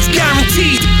away, it's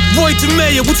guaranteed. Roy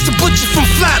DeMayo, what's the butcher from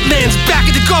Flatlands? Back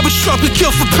at the garbage truck, we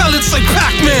kill for pellets like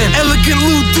Pac-Man. Elegant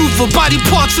Lou Duva, body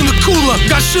parts in the cooler.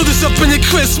 Got shooters up in the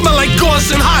crib, smell like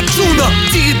gauze and hot tuna.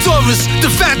 Theodorus,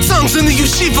 the fat tongues in the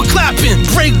yeshiva clapping.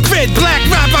 Break bread, black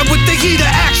rabbi with the heat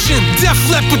of action. Def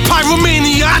Leppard,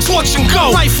 pyromania, I torch and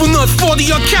go. Rifle nut,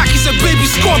 40 on khakis, a baby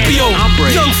Scorpio.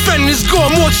 Young Fenris gore,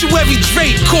 mortuary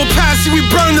Drake. Cold Passy, we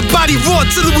burn the body raw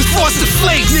till it was frosted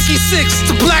flakes. Nicky Six,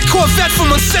 the black Corvette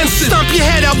from Uncensored. Stomp your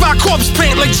head out, rock corpse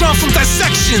paint like John from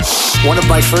Dissection. One of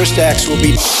my first acts will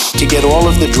be to get all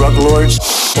of the drug lords,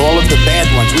 all of the bad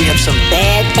ones. We have some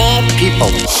bad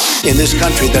people in this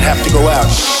country that have to go out.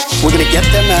 We're going to get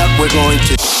them out. We're going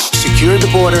to secure the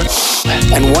border.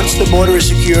 And once the border is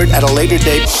secured, at a later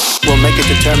date, we'll make a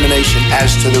determination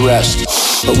as to the rest.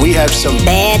 But we have some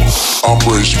bad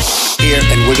hombres here,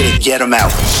 and we're going to get them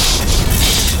out.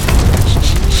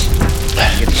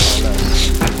 You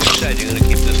said you're going to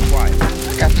keep this quiet.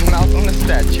 I got the mouth on the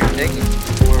statue, nigga.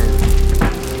 Word.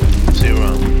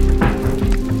 Zero.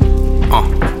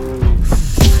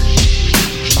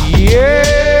 Yeah.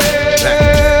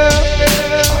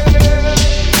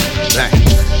 Black.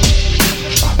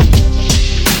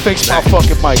 Fix my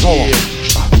fucking mic. Hold on.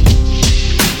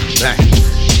 Black.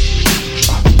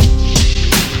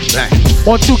 Black.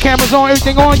 1, 2 cameras on,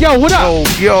 everything on. Yo, what up?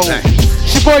 Yo.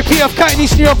 It's your boy PF CUTTIN,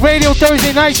 EastNYRADIO,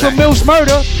 Thursday nights with Mills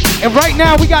Murder. And right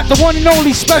now we got the one and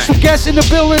only special guest in the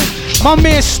building, my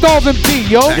man STARVIN B,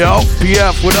 yo. Yo,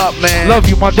 PF, what up, man? Love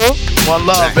you, my dog. One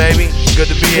love, baby. Good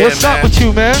to be here, man. What's up with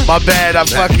you, man? My bad,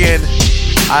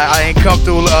 I ain't come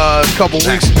through a couple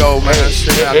weeks ago, man.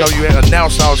 I know you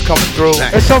announced I was coming through.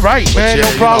 It's alright, man. Yeah,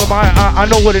 no problem. I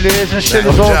know what it is, and shit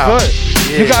is all good.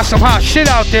 Yeah. You got some hot shit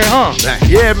out there, huh?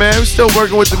 Yeah, man. We're still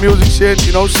working with the music shit.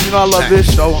 You know I love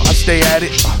this, so I stay at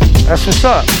it. That's what's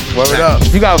up. Word up.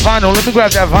 You got vinyl. Let me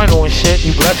grab that vinyl and shit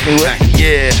you blessed me with.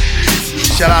 Yeah.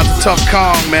 Shout out to Tough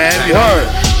Kong, man. You know,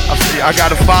 I got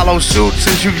to follow suit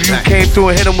since you came through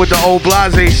and hit him with the old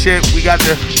Blase shit. We got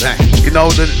the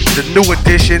new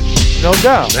edition. No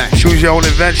doubt. Choose your own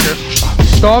adventure.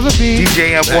 STARVIN B,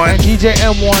 DJ M1, and DJ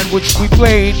M1, which we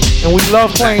played and we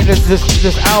love playing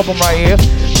this album right here.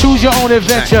 Choose your own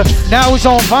adventure. Now it's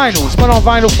on vinyl. It's been on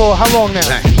vinyl for how long now?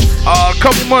 A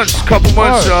couple months.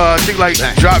 I think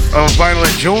dropped vinyl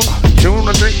in June,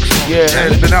 I think. So, yeah,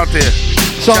 it's been out there.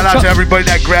 So shout out to everybody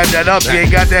that grabbed that up. You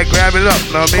ain't got that, grab it up.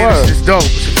 Know what I mean? It's dope.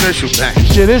 It's official.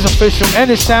 Shit is official, and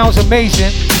it sounds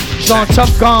amazing. It's on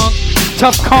Tough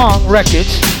Kong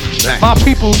Records. My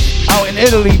people out in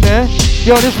Italy, man.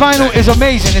 Yo, this vinyl is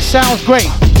amazing. It sounds great.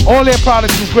 All their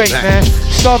products is great, man.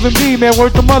 STARVIN B, man,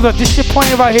 word the mother. This shit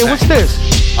playing right here. What's this?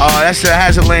 That's the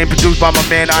Hazard Lane, produced by my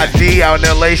man EyeDee out in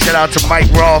LA. Shout out to Mike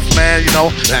Roth, man. You know,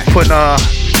 putting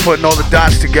all the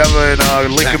dots together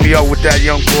and linking me up with that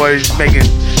young boy. He's making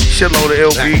shitload of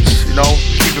ill beats. You know,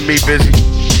 keeping me busy.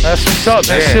 That's what's up.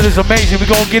 That shit is amazing. We're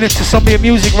gonna get into some of your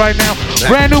music right now.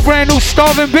 Brand new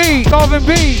Starvin B. Starvin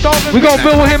B. We're gonna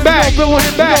build him back. Build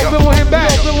him back. Build him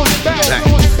back. Build him back.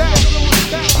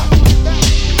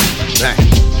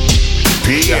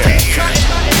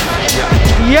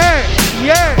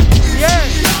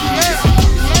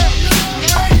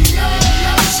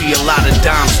 See a lot of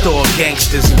dime store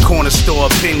gangsters and corner store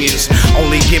opinions.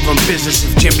 Only give them business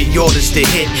if Jimmy orders the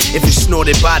hit. If it's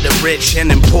snorted by the rich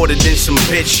and imported in some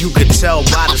bitch, you could tell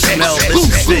by the smell. This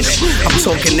is fish. I'm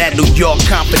talking that New York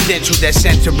confidential that's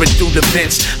entering through the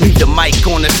vents. Leave the mic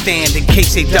on the stand in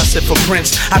case they dust it for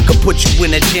prints. I could put you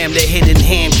in a jam that hidden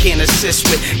hand can't assist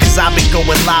with. Cause I've been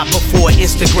going live before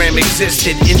Instagram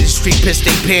existed. Industry pissed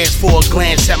their pants for a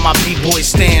glance at my B-boy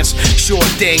stance. Sure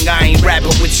thing, I ain't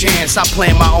rapping with chance. I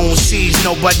plan my own seeds,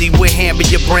 nobody will hammer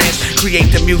your branch.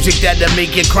 Create the music that'll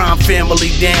make your crime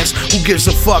family dance. Who gives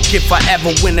a fuck if I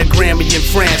ever win a Grammy in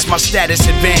France? My status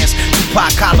advanced,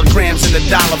 Tupac holograms in the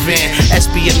dollar van.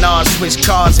 Espionage, switch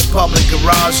cars in public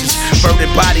garages.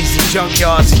 Burning bodies in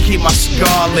junkyards and keep my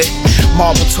cigar lit.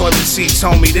 Marble toilet seats,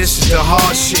 homie, this is the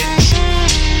hard shit.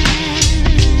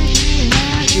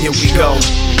 Here we go.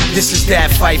 This is that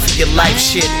fight for your life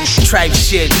shit. Tripe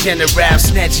shit, general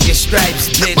snatching your stripes,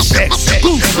 bitch.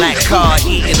 Black car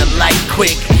eating a light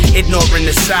quick. Ignoring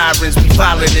the sirens, be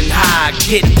violent and high.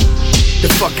 Get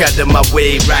the fuck out of my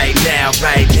way right now,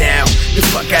 right now. The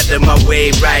fuck out of my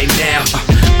way right now.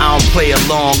 I don't play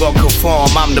along or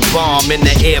conform, I'm the bomb in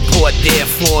the airport,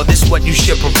 therefore this what you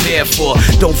should prepare for.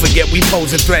 Don't forget we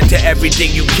pose a threat to everything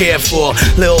you care for.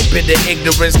 Little bit of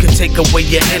ignorance can take away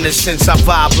your innocence. I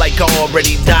vibe like I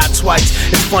already died twice.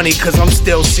 It's funny cause I'm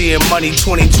still seeing money,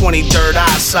 20/20 third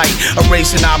eyesight.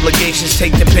 Erasing obligations,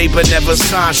 take the paper, never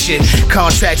sign shit.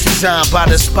 Contracts designed by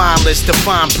the spineless, the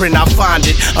fine print I find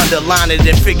it. Underline it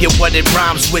and figure what it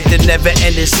rhymes with. The never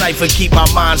ending cipher, keep my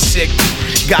mind sick.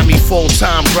 Got me full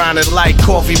time grinding like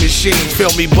coffee machines.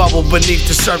 Feel me bubble beneath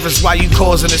the surface while you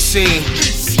causing a scene.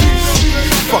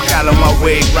 Fuck out of my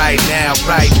way right now,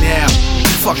 right now.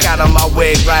 Fuck out of my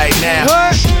way right now.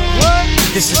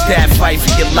 This is that fight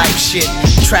for your life shit.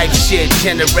 Tripe shit,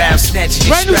 general snatching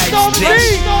your stripes,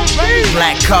 bitch.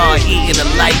 Black car eating a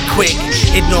light quick.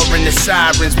 Ignoring the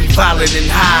sirens, be violent and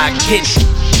high. Get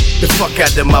the fuck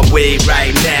out of my way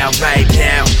right now, right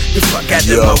now. The fuck out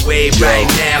of my way right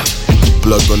now.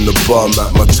 Blood on the bar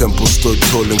mat, my temple stood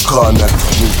tall in Karnak.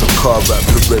 Moved the car rap,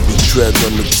 Pirelli tread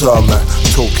on the tarmac.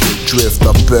 Tokyo drift,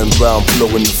 I bend round,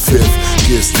 blowing the fifth.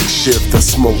 Gear stick shift, I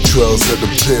smoke trails at the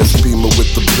piff. Beamer with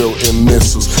the built-in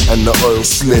missiles and the oil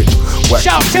slick. Whack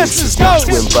faces, my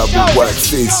twin babble white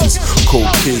faces. Cold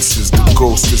cases, the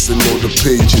ghost is in all the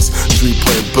pages.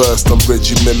 3-point burst, I'm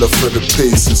Reggie Miller for the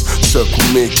paces. Circle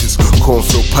makers,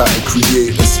 cornfield pattern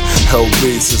creators. Hell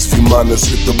raisers, Phoenyx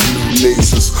with the blue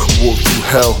lasers. Walk through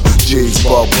hell, J's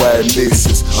barbed wire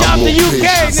laces. I'm all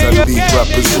patience, I leave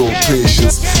rappers all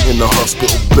patience. In a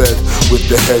hospital bed with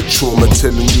the head trauma,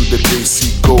 telling you that they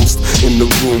see ghosts. In the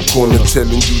room corner,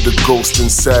 telling you the ghost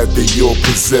inside that you're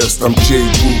possessed. I'm J.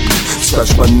 Ruby,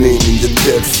 scratch my name in your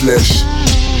dead flesh.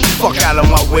 Fuck out of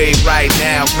my way right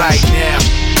now, right now.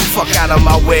 Fuck out of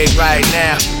my way right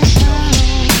now.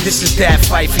 This is that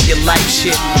fight for your life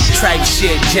shit. Tripe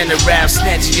shit, general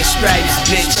snatching your stripes,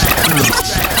 bitch.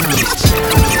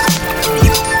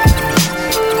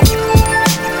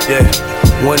 Yeah,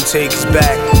 one take is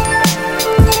back.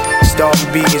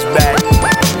 Starvin B is back.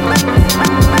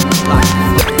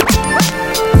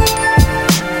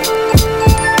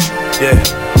 Yeah,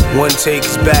 one take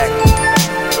is back.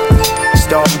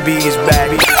 Starvin B is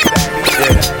back.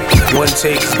 Yeah, one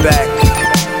take is back.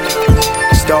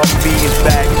 Starvin B is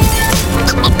back.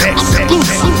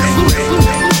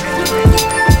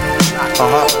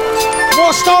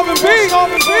 More Starvin B.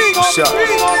 What's up?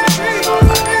 You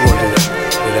wanna do that?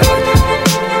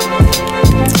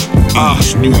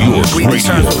 Read the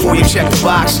terms before you check the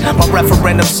box. My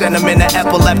referendum sent him in an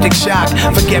epileptic shock.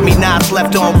 Forget me nots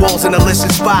left on walls in illicit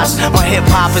spots. My hip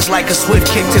hop is like a swift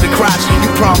kick to the crotch.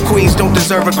 You prom queens don't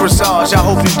deserve a corsage. I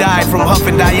hope you died from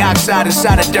huffing dioxide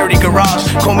inside a dirty garage.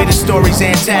 Call me the story's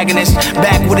antagonist.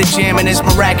 Back with a jam and it's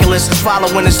miraculous.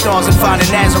 Following the stars and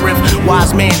finding Nazareth.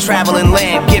 Wise man traveling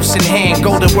land, gifts in hand.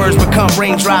 Golden words become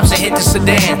raindrops and hit the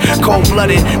sedan. Cold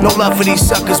blooded, no love for these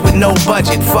suckers with no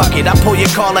budget. Fuck it, I pull your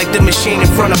car like the machine in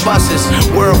front of buses.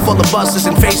 World full of buses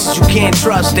and faces you can't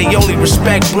trust. They only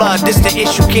respect blood, this the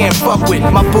issue can't fuck with.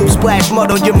 My boots splash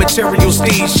mud on your material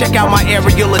steeds. Check out my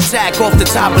aerial attack off the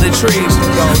top of the trees.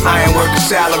 Ironworkers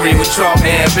salary with Trump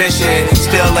ambition.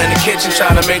 Still in the kitchen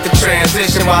trying to make the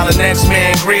transition while the next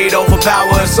man greed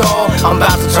overpower us all. I'm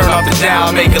about to turn off the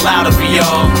dial, make it louder for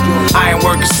y'all. I ain't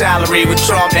working salary with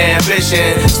Trump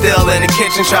ambition. Still in the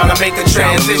kitchen trying to make the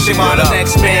transition while the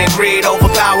next man greed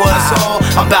overpower us all.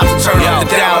 I'm about to turn off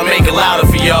the dial, make it louder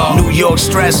for y'all. New York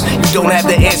stress, you don't have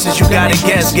the answers, you gotta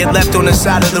guess. Get left on the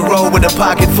side of the road with a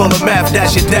pocket full of meth,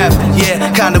 that's your death.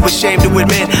 Yeah, kind of ashamed to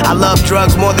admit I love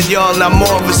drugs more than y'all, and I'm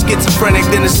more of a schizophrenic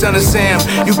than the son of Sam.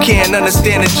 You can't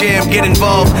understand the jam, get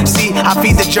involved. See, I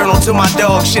feed the journal to my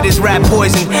dog, shit is rap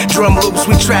poison. Drum loops,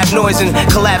 we trap noise and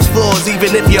collapse floors,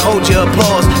 even if you hold your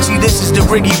applause. See, this is the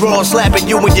Riggy Raw, slapping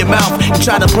you in your mouth. You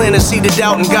try to plant a seed of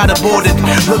doubt and got aborted.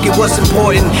 Look at what's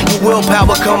important, your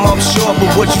willpower come up short, but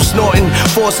what you snorting,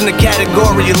 forcing the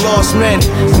category of lost men.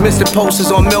 Mr. Posters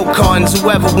on milk cartons,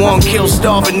 whoever won kill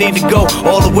starving need to go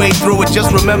all the way through it. Just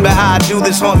remember how I do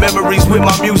this, haunt memories with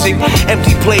my music.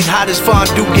 Empty plate, hot as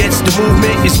fondue gets, the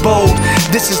movement is bold.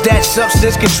 This is that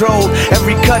substance control.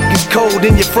 Every cut gets cold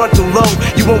in your frontal lobe.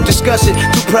 You won't discuss it,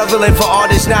 too prevalent for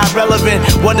artists not relevant.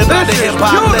 What about the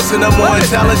hip-hop lesson, I'm more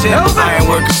intelligent. I ain't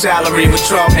working salary with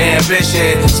Trump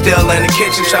ambition. Still in the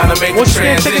kitchen trying to make the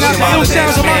transition while the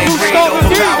next man greed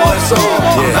overpower us all.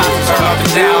 I'm about to turn off the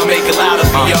dial, make it louder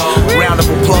for y'all. Round of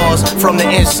applause from the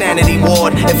insanity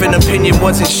ward. If an opinion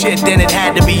wasn't shit, then it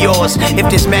had to be yours. If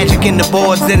there's magic in the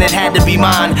boards, then it had to be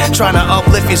mine. Trying to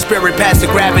uplift your spirit past the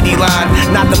gravity line.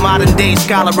 Not the modern day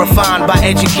scholar refined by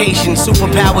education.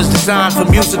 Superpowers designed for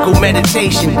musical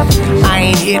meditation.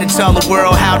 I ain't here to tell the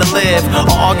world how to live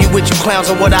or argue with you clowns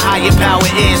on what a higher power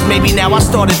is. Maybe now I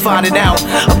started finding out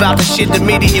about the shit the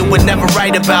media would never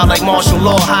write about, like martial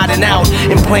law hiding out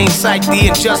in plain sight. The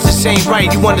injustice ain't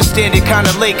right. You understand it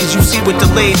kinda late, cause you see with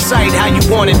delayed sight how you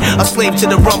want it. A slave to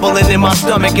the rumbling in my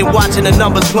stomach and watching the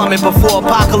numbers plummet before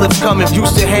apocalypse coming.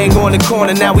 Used to hang on the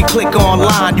corner, now we click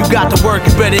online. You got to work,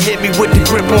 you better hit me with the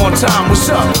grip on time. What's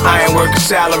up? I ain't working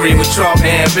salary with Trump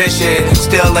ambition.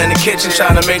 Still in the kitchen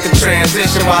trying to make the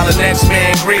transition while the next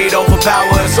man greed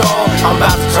overpower us all. I'm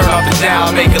about to turn off the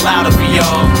dial, make it louder for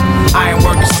y'all. I ain't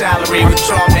working salary with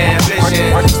Trump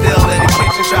ambition. Still in the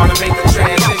kitchen trying to make the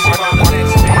transition while the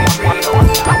next man greed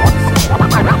overpower us all.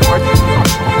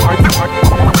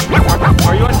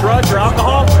 Are you on drugs or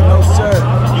alcohol? No, sir.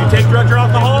 You take drugs or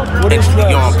alcohol? What is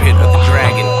the armpit of the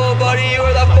dragon. Oh, buddy, you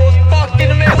are the most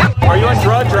fucking amazing. Are you on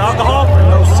drugs or alcohol?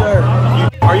 No, sir.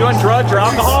 Are you on drugs or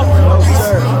alcohol? No,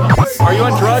 sir. Are you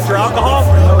on drugs or alcohol?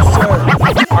 No, sir.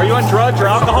 Are you on drugs or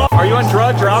alcohol? Are you on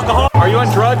drugs or alcohol? Are you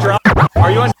on drugs or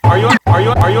Are you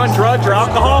on drugs or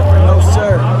alcohol? No,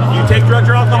 sir. You take drugs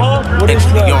or alcohol? What is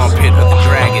the armpit of the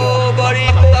dragon. Oh, buddy, you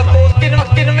are the most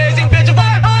fucking amazing bitch.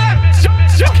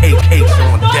 Cake's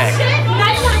on deck.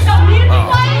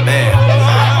 Oh, man.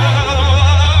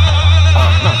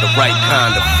 Not the right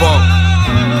kind of funk.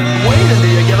 Wait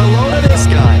until you get a load of this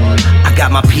guy. I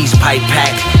got my peace pipe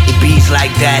packed, it bees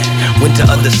like that. Winter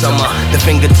of the summer, the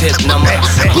fingertip number.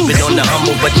 Keep it on the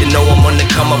humble, but you know I'm on the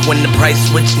come up. When the price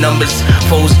switch numbers,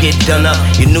 foes get done up.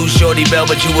 You knew Shorty Bell,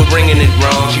 but you were ringing it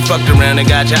wrong. She fucked around and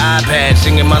got your iPad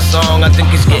singing my song. I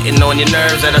think it's getting on your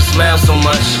nerves that I smile so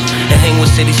much. And hang with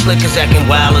city slickers acting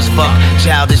wild as fuck.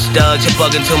 Childish thugs, you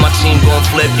bug until my team gon'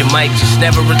 flip. You might just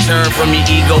never return from your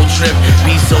ego trip.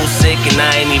 Be so sick and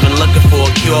I ain't even looking for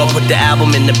a cure. Put the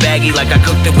album in the baggie like I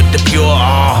cooked it with the pure.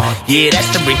 Oh, yeah, that's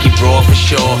the Ricky Raw for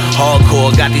sure.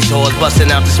 Hardcore, got these whores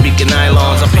busting out the speaker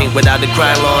nylons. I paint without the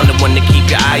Krylon, the one to keep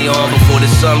your eye on. Before the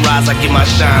sunrise, I get my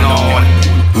shine on.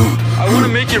 I wanna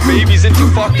make your babies into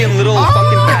fucking little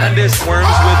fucking bandits worms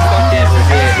with fucking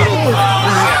little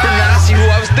nasty. Who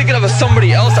I was thinking of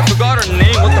somebody else. I forgot her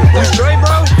name. What the fuck, right,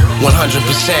 bro?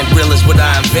 100% real is what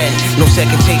I invent. No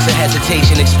second takes or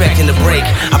hesitation, expecting to break.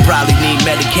 I probably need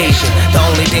medication. The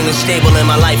only thing that's stable in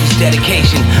my life is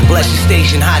dedication. Bless your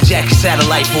station, hijack a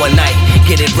satellite for a night.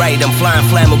 Get it right, I'm flying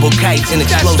flammable kites and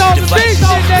explosive devices.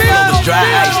 Flowers, dry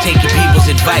ice, take your people's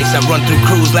advice. I run through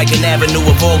crews like an avenue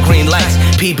of all green lights.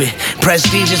 Peep it,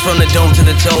 prestigious from the dome to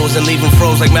the toes. And leave them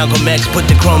froze like Malcolm X, put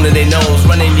the chrome to their nose.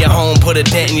 Run in your home, put a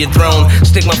dent in your throne.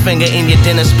 Stick my finger in your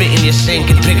dinner, spit in your sink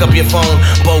and pick up your phone.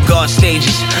 Bogart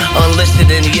stages,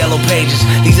 unlisted in the yellow pages.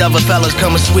 These other fellas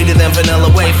coming sweeter than vanilla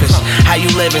wafers. How you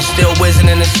living, still whizzing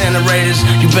in incinerators?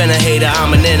 You been a hater,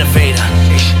 I'm an innovator.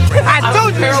 I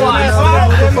told you.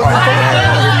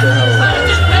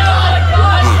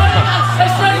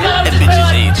 That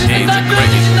bitch's age shades are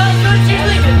crazy.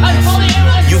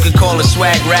 You can call it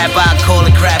swag rap, I call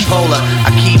it crapola.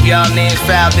 I keep y'all names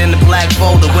filed in the black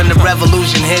folder. When the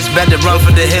revolution hits, better run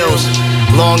for the hills.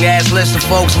 Long ass list of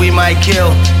folks we might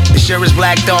kill. The sure as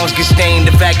black dogs get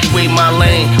stained, evacuate my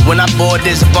lane. When I board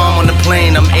this bomb on the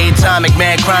plane, I'm atomic,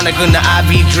 mad chronic on the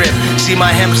IV drip. See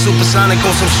my hemp supersonic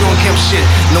on some Sean Kemp shit.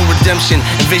 No redemption,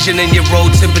 envisioning your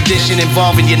road to perdition,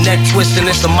 involving your neck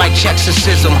twisting. It's a mic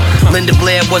exorcism. Linda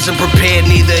Blair wasn't prepared,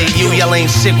 neither are you. Y'all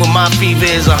ain't sick when my fever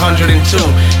is 102.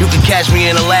 You can catch me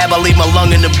in the lab, I leave my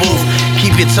lung in the booth.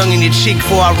 Keep your tongue in your cheek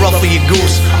before I ruffle your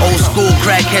goose. Old school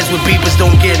crackheads with beepers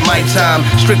don't get my time.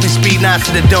 Strictly speed, not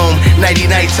to the dome. 99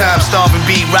 times, Starvin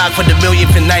B, rock for the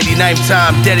millionth and 99th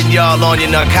time. Deading y'all on your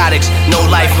narcotics, no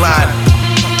lifeline.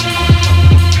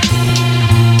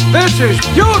 This is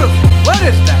beautiful. What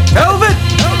is that? Velvet?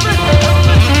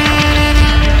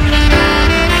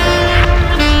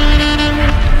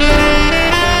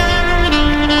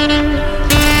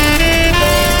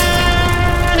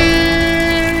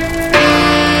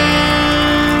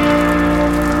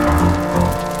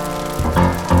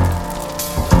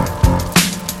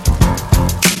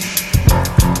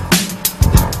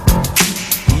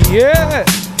 Yeah.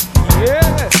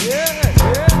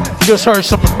 Just heard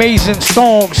some amazing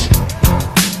songs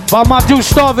by my dude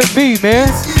Starvin B, man.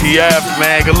 PF,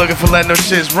 man, good looking for letting them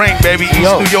shits ring, baby.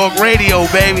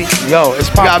 EastNYRADIO, baby. Yo, it's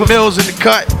got Mills in the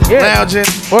cut, lounging.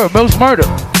 Word, Mills Murder.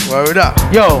 Word up.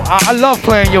 Yo, I love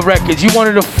playing your records. You one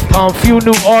of the few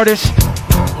new artists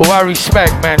who I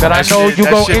respect, man. That I know you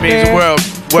go in there.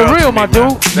 For real, my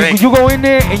dude. You go in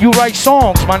there and you write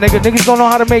songs, my nigga. Niggas don't know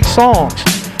how to make songs.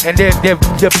 And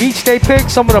the beats they pick,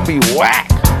 some of them be whack.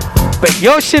 But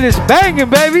your shit is banging,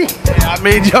 baby. Yeah, I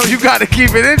mean, yo, you gotta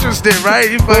keep it interesting, right?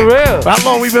 For real. How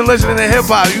long we been listening to hip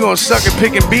hop? You gonna suck and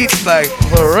picking beats, like?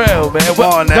 For real, man. Come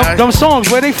on now. Them songs,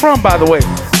 where they from, by the way?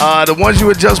 The ones you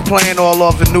were just playing, all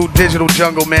off the new Digital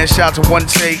Jungle, man. Shout to One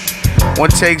Take. One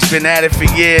Take's been at it for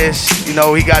years. You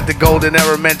know, he got the golden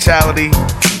era mentality.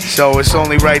 So it's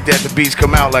only right that the beats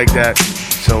come out like that.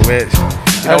 So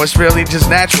it's really just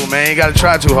natural, man. You gotta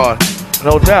try too hard.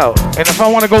 No doubt. And if I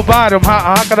want to go buy them,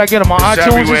 how could I get them? On it's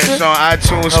iTunes? Everywhere. It's on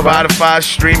iTunes, Spotify,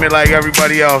 stream it like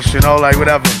everybody else, you know, like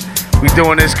whatever. We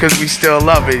doing this because we still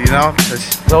love it, you know?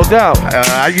 No doubt.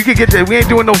 You can get that. We ain't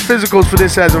doing no physicals for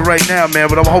this as of right now, man,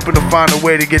 but I'm hoping to find a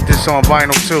way to get this on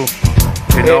vinyl too.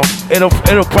 You know?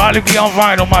 It'll probably be on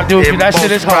vinyl, my dude. That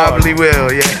shit is hard. Probably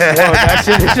will, yeah. Whoa, that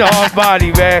shit is hard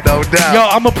body, man. No doubt. Yo,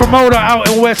 I'm a promoter out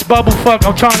in West Bubblefuck.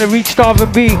 I'm trying to reach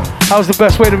Starvin B. How's the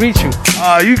best way to reach you?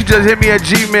 You can just hit me at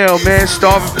Gmail, man.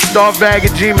 Starvbag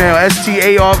at Gmail.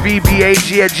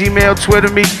 STARVBAG at Gmail.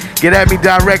 Twitter me. Get at me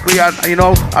directly. I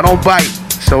don't bite.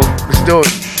 So let's do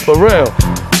it. For real.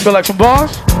 Feel like some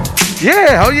bars?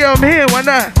 Yeah, hell yeah, I'm here. Why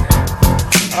not?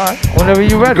 Alright, whenever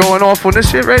you ready. Going off on this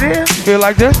shit right here? Feel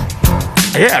like this?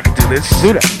 Yeah, I can do this.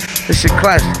 Do that. This shit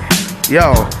classic.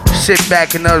 Yo, sit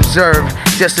back and observe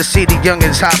just to see the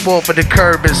youngins hop off of the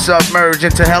curb and submerge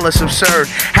into hell. It's absurd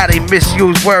how they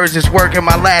misuse words. It's working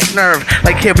my last nerve.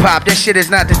 Like hip-hop, that shit is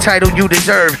not the title you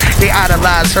deserve. They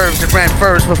idolize herbs and ran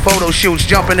furs for photo shoots,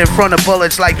 jumping in front of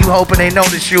bullets like you hoping they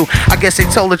notice you. I guess they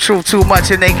told the truth too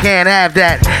much and they can't have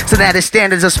that. So now the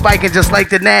standards are spiking just like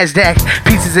the NASDAQ.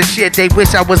 Pieces of shit, they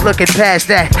wish I was looking past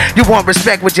that. You want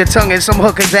respect with your tongue and some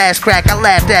hooker's ass crack. I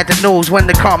laughed at the news when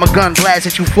the karma gun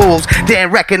blasted you fools.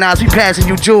 Didn't recognize we passing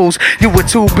you jewels. You were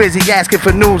too busy asking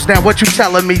for news. Now what you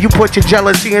telling me? You put your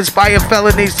jealousy, inspire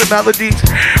felonies to melodies.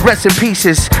 Rest in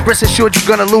pieces. Rest assured you're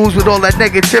gonna lose with all that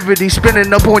negativity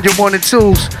spinning up on your 1 and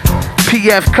 2s.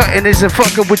 PF Cuttin isn't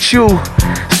fucking with you.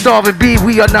 Starvin B,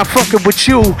 we are not fucking with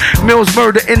you. Mills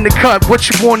Murder in the cut, what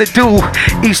you wanna do?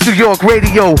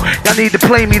 EastNYRADIO, y'all need to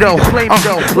play me though.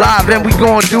 Live and we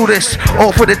gon' do this.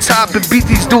 All for the top and beat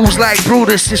these dudes like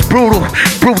Brutus. It's brutal,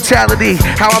 brutality.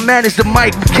 How I manage the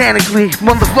mic mechanically.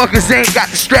 Motherfuckers ain't got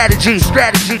the strategy.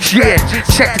 Yeah,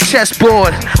 check the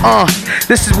chessboard.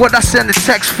 This is what I send the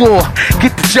text for.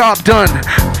 Get the job done.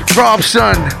 Rob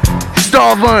son.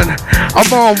 Starvin,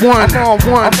 I'm on one.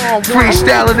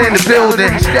 Freestyling in the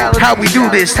building. How we do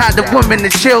this? Hide the women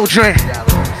and children.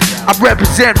 I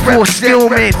represent for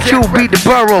Stillman, QB the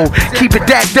Borough. Keep it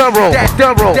that thorough.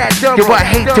 Yo, I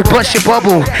hate to bust your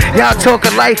bubble. Y'all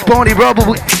talking like Boney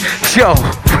Rubble. Yo,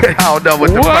 I don't know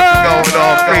what the fuck is going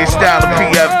on. Freestyling,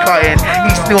 PF Cuttin,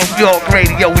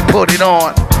 EastNYRADIO, we put it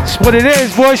on. That's what it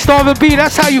is, boy. Starvin B,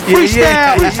 that's how you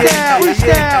freestyle.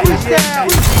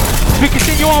 We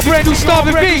continue on brand new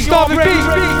Starvin B.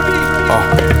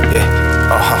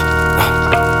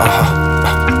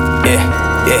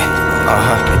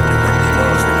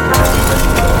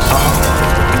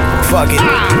 Fuck it,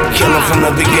 kill him from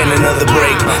the beginning of the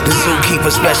break. The zookeeper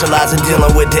but specialize in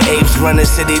dealing with the apes. Run the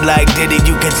city like Diddy,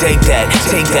 you can take that.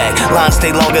 Lines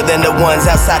stay longer than the ones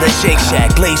outside of Shake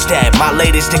Shack. Blaze that, my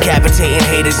latest decapitating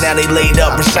haters. Now they laid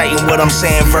up, reciting what I'm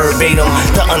saying verbatim.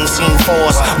 The unseen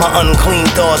force, my unclean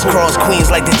thoughts. Cross queens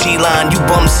like the G-line, you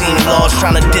bum seem lost.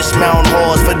 Trying to dismount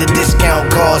whores for the discount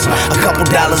cost. A couple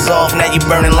dollars off, now you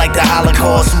burning like the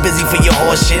Holocaust. I'm busy for your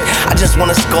horse shit, I just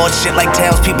wanna scorch shit like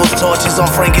townspeople's torches on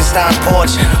Frankenstein's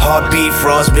porch. Heartbeat,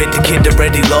 frostbit, the kid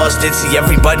already lost it. See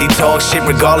everybody talk shit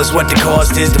regardless what the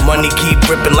cost is. The money keep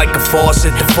ripping like a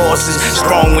faucet. The force is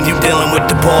strong when you dealing with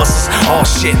the bosses. Oh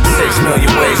shit, 6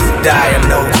 million ways to die, I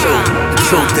know too. The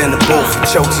truth in the booth,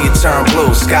 choke till you turn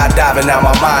blue. Skydiving out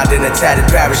my mind in a tatted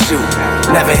parachute.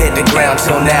 Never hit the ground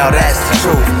till now, that's the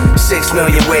truth. 6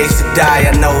 million ways to die,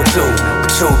 I know too. The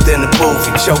truth in the booth,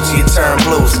 you choke till you turn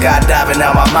blue. Skydiving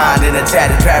out my mind in a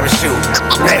tatted parachute.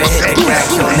 Never hit the ground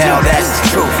till now, that's the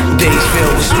truth. Days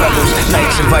filled with struggles,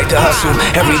 nights invite the hustle.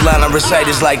 Every line I recite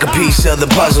is like a piece of the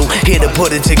puzzle. Here to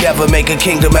put it together, make a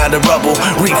kingdom out of rubble.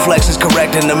 Reflexes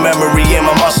correcting the memory in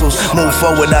my muscles. Move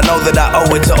forward, I know that I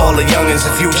owe it to all the youngins.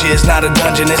 The future is not a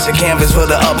dungeon, it's a canvas for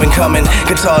the up and coming.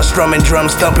 Guitar strumming,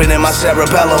 drums thumping in my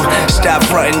cerebellum. Stop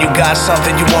fronting, you got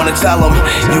something you wanna tell them.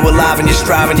 You alive and you're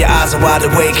striving, your eyes are wide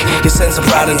awake. Your sense of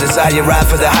pride and desire ride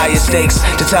for the highest stakes.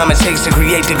 The time it takes to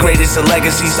create the greatest of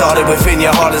legacies started within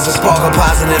your heart as a spark of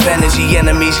positive energy.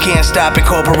 Enemies can't stop it,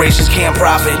 corporations can't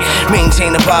profit.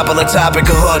 Maintain a popular topic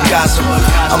of hood gossip.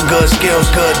 I'm good skills,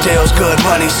 good deals, good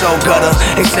money, so gutter.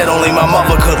 They said only my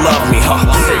mother could love me, huh?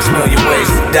 6 million ways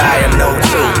to die, I know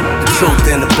too. The truth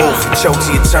in the booth, choke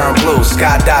till you turn blue.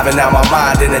 Skydiving out my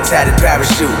mind in a tatted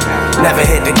parachute. Never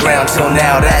hit the ground till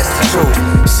now, that's the truth.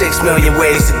 6 million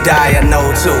ways to die, I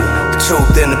know too. The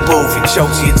truth in the booth, you choke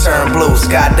till you turn blue.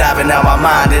 Skydiving out my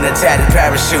mind in a tatted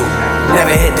parachute.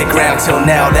 Never hit the ground till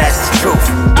now, that's the truth.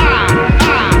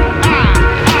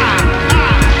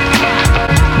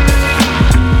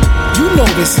 You know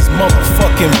this is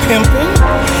motherfucking pimpin'.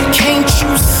 Can't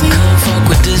you see? Come fuck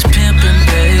with this pimpin',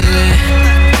 baby.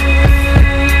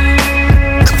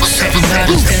 Something about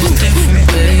us that's different,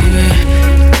 baby.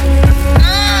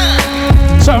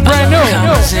 Something brand new.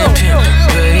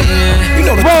 You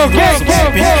know the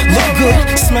look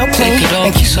good, smell clean,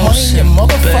 and keep money in your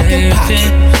motherfucking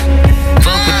pocket.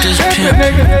 Fuck with this pimp.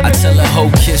 I tell her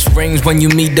hoe kiss rings when you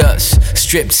meet us.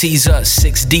 Strip tease us,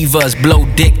 6 divas, blow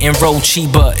dick and roll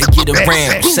chiba. It get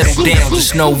around, settle down,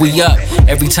 just know we up.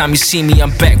 Every time you see me,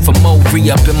 I'm back for more.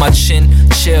 Re-up in my chin,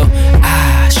 chill.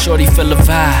 Shorty feel a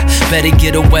vibe. Better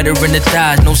get her wetter in the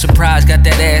thighs. No surprise, got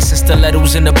that ass and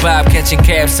stilettos in the vibe. Catching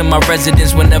cabs to my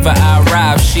residence whenever I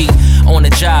arrive. She on the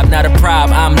job, not a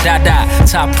problem. I'm Dada,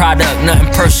 top product,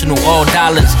 nothing personal, all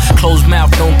dollars. Closed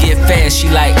mouth, don't get fast. She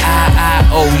like,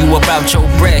 oh, you about your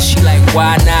breath. She like,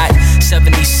 why not?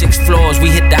 76 floors, we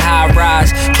hit the high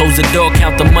rise. Close the door,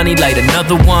 count the money, light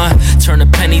another one. Turn a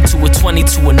penny to a 20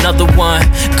 to another one.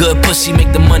 Good pussy,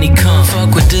 make the money come.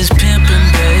 Fuck with this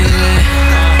pimpin', baby.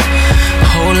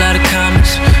 Whole lot of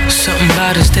comments, something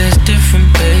about us that's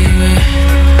different, baby.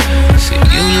 See,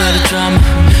 you love the drama,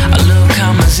 I love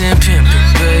commas and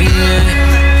pimpin', baby.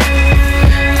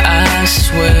 I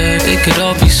swear it could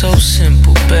all be so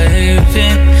simple, baby.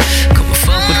 Come and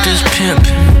fuck with this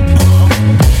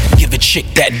pimpin'. Give a chick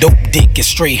that dope dick and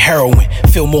straight heroin.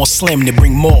 Feel more slim to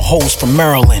bring more hoes from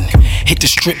Maryland. Hit the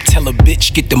strip, tell a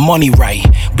bitch, get the money right.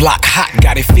 Block hot,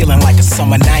 got it feeling like a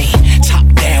summer night. Top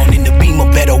down in the Beamer,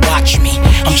 better watch me.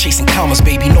 I'm chasing commas,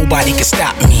 baby, nobody can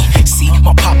stop me. See,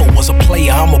 my papa was a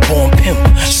player, I'm a born pimp.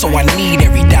 So I need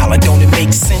every dollar, don't it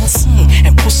make sense?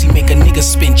 And pussy make a nigga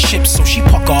spin chips. So she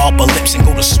pucker up her lips and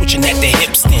go to switching at the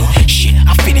hips. Then shit,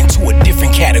 I fit into a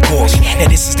different category. Now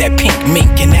this is that pink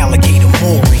mink and alligator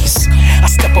Maurice. I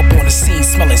step up on the scene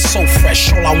smelling so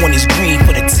fresh. All I want is green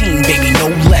for the team, baby, no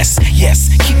less. Yes,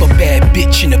 keep a bad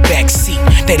bitch in the back seat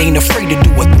that ain't afraid to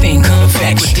do a thing on the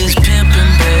back street. This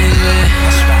pimpin', baby.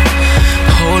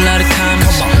 Whole lot of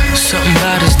comments, something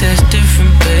about us that's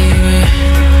different, baby.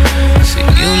 See,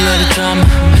 you love the drama,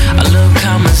 I love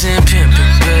commas and pimpin',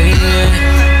 baby.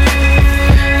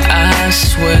 I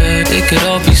swear it could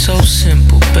all be so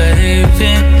simple,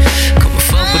 baby. Come and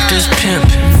fuck with this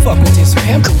pimpin'. Fuck with this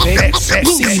pimpin', baby.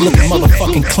 See you looking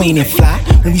motherfucking clean and fly.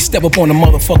 When we step up on the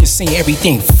motherfucking scene,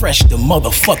 everything fresh to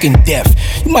motherfucking death.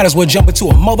 You might as well jump into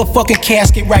a motherfucking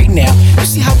casket right now. You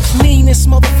see how clean this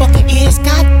motherfucker is?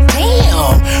 God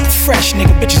damn. Fresh,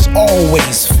 nigga. Bitches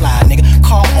always fly, nigga.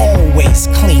 Car always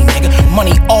clean, nigga.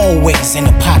 Money always in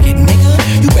the pocket,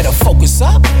 nigga. You better focus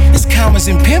up. It's commas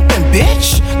and pimpin',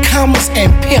 bitch. Commas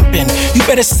and pimpin'. You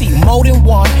better see more than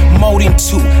one, more than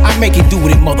two. I make it do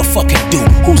what it motherfucking do.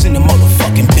 Who's in the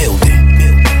motherfucking building?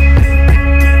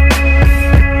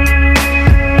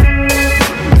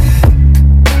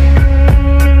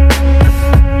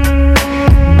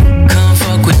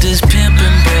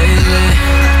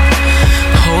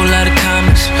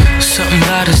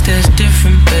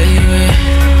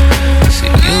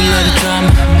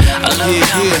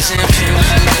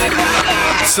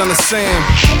 son of Sam.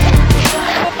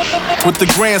 With the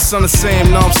grandson of Sam,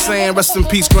 know what I'm saying? Rest in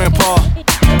peace, Grandpa.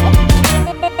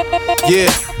 Yeah.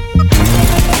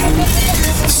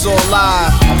 It's all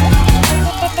live.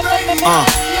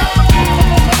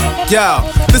 Yo,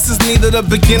 this is neither the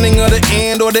beginning of the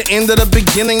end or the end of the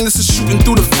beginning. This is shooting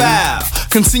through the foul.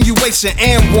 Continuation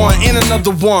and one and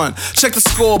another one. Check the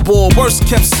scoreboard. Worst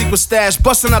kept secret stash,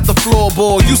 busting out the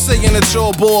floorboard. You saying it's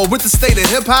your board with the state of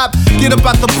hip hop? Get up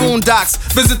out the boondocks,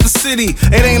 visit the city.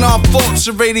 It ain't our fault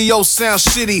your radio sounds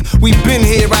shitty. We been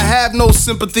here. I have no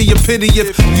sympathy or pity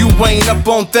if you ain't up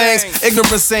on things.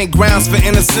 Ignorance ain't grounds for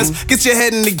innocence. Get your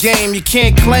head in the game. You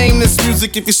can't claim this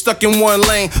music if you're stuck in one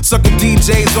lane. Sucker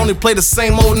DJs only play the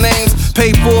same old names,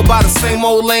 paid for by the same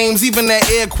old lames. Even that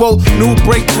air quote, new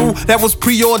breakthrough, that was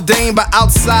preordained by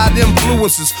outside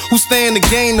influences who stay in the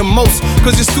game the most.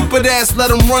 Cause your stupid ass let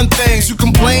them run things. You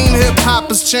complain hip-hop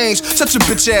has changed, shut your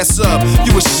bitch ass up.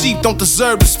 You a sheep, don't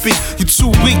deserve to speak. You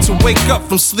too weak to wake up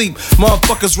from sleep.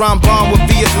 Motherfuckers rhyme bomb with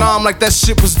Vietnam like that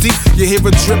shit was deep. You hear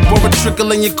a drip or a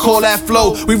trickle and you call that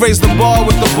flow. We raise the bar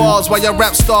with the bars while your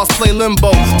rap stars play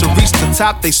limbo. To reach the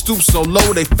top they stoop so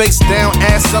low, they face down,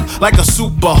 ass up like a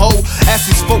super hoe. Ask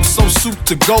these folks so soup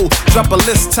to go. Drop a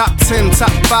list, top 10,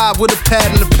 top 5 with a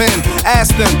pad and a pen.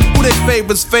 Ask them who their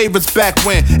favorites back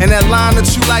when. And that line that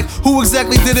you like, who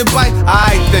exactly did it bite?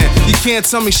 Alright then, you can't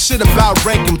tell me shit about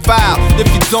rank and file. If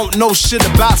you don't know shit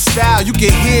about style, you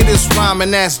can hear this rhyme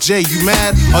and ask Jay, you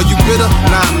mad? Are you bitter?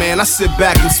 Nah man, I sit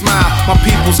back and smile. My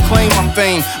peoples claim my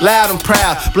fame, loud and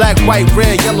proud. Black, white,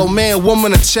 red, yellow, man,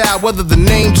 woman, or child. Whether the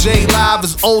name J Live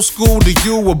is old school to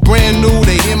you or brand new,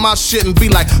 they hear my shit and be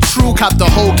like, true, cop the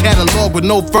whole catalog with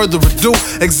no further ado.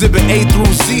 Exhibit A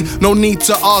through Z, no need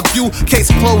to argue.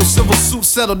 Case closed, civil suit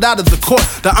settled out of the court.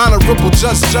 The honorable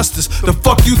justice. The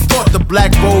fuck you thought the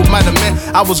black robe might have meant?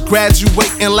 I was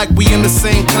graduating like we in the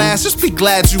same class. Just be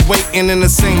glad you waiting in the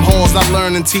same halls I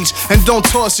learn and teach. And don't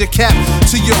toss your cap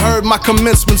till you heard my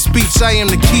commencement speech. I am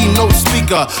the keynote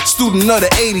speaker, student of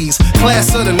the 80s,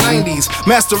 class of the 90s,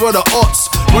 master of the arts.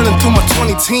 Running through my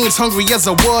 20 teens, hungry as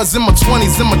I was in my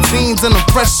 20s and my teens, and I'm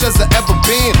fresh as I ever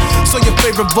been. So your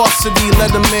favorite varsity,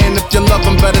 let them in. If you love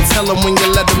them, better tell them when you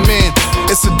let them in.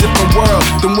 It's a different world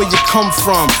than where you come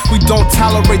from. We don't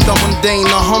tolerate the mundane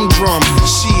or humdrum.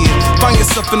 Shit, find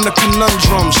yourself in the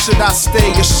conundrum. Should I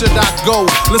stay or should I go?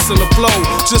 Listen to flow,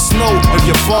 just know if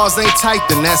your bars ain't tight,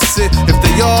 then that's it. If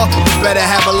they are, you better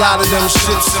have a lot of them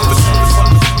shits.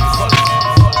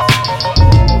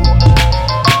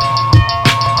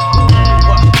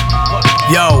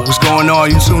 Yo, what's going on?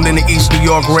 You tuned in to East New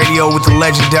York Radio with the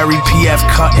legendary PF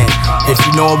CUTTIN. If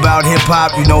you know about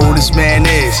hip-hop, you know who this man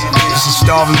is. This is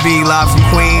STARVIN B, live from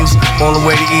Queens, all the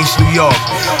way to East New York.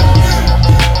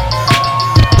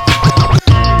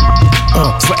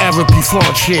 Forever be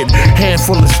flaunt shit.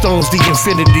 Handful of stones, the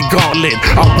infinity gauntlet.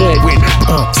 I won't win.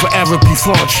 Forever be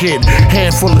flaunt shit.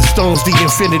 Handful of stones, the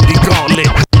infinity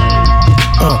gauntlet.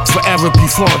 Forever be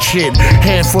flaunt shit.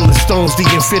 Handful of stones, the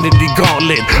infinity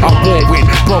gauntlet. I won't win.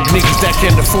 Broke niggas that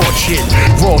can afford shit.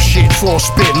 Raw shit, full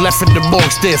spit, left in the morgue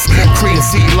stiff. Cream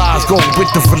feed lies, go with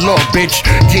the velour, bitch.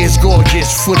 Gears gorgeous,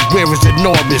 footwear is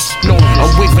enormous. I'm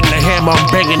waving the hammer, I'm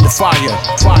banging the fire.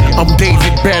 I'm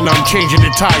David Ben, I'm changing the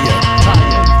tire.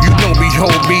 You know me,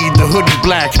 hold me, the hoodie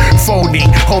black. Phony,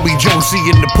 homie Josie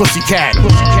and the pussycat.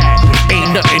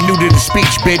 Ain't nothing new to the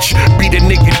speech, bitch. Beat a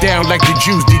nigga down like the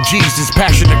Jews did Jesus.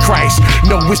 Passion of Christ,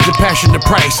 no, it's the passion of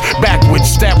price. Backwards,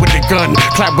 stab with a gun,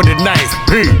 clap with a knife.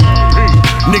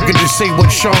 Nigga just say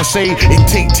what Sean say. It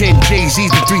take 10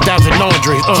 Jay-Z's and 3,000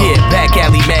 Andre. Yeah, back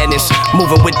alley madness,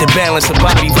 moving with the balance of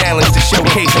Bobby Valence to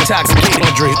showcase intoxicated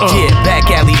Andre. Yeah,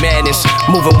 back alley madness,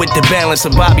 moving with the balance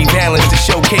of Bobby Valence to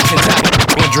showcase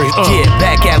intoxicated Andre. Yeah,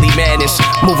 back alley madness,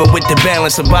 moving with the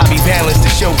balance of Bobby Valence to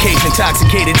showcase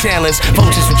intoxicated talents.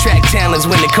 Vultures retract talents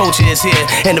when the culture is here,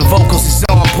 and the vocals is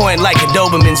on point like a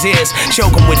Doberman's ears.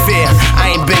 Choke 'em with fear.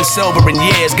 I ain't been sober in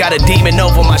years. Got a demon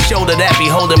over my shoulder that be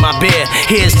holding my beer.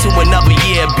 Here's to another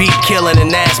year, beat killing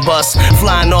an ass bust.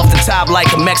 Flying off the top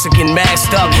like a Mexican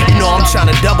masked up. You know I'm trying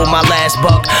to double my last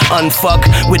buck. Unfuck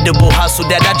with the bull hustle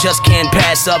that I just can't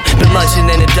pass up. Been lunching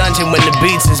in a dungeon when the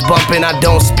beats is bumping. I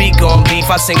don't speak on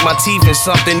beef, I sink my teeth in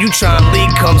something. You trying to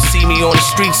leak, come see me on the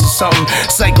streets or something.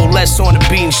 Psycho less on the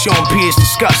beat, Sean P is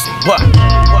disgusting. What?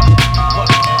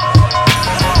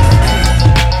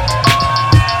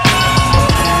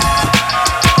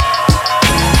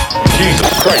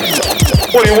 Jesus Christ.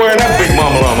 What are you wearing that big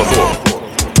mama llama for?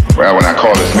 Well, when I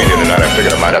called this meeting tonight, I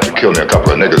figured I might have to kill me a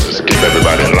couple of niggas just to keep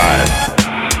everybody in line.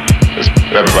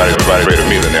 Everybody's greater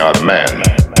me than they are the man.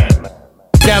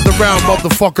 Gather round,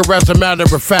 motherfucker, as a matter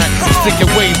of fact. Stick your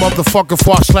way, motherfucker,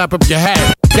 before I slap up your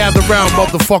hat. Gather round,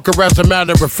 motherfucker, as a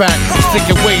matter of fact. Stick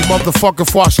your way, motherfucker,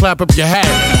 before I slap up your hat.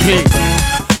 Pig.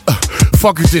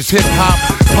 Fuck is this hip-hop?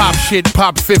 Pop shit,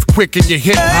 pop fifth quick in your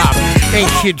hip-hop. Ain't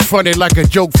shit funny like a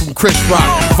joke from Chris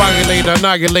Rock. Violate,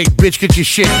 annihilate, bitch, get your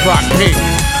shit rock, pig.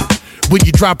 When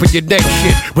you dropping your neck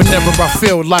shit, whenever I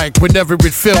feel like, whenever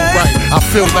it feel right. I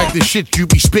feel like the shit you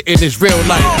be spitting is real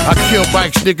life. I kill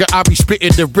bikes, nigga, I be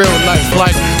spitting the real life.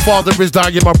 Like, father is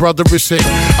dying, my brother is sick.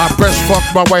 I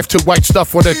breastfuck my wife to white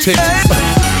stuff on her tits.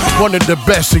 One of the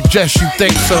best, suggest you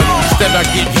think, son. Instead I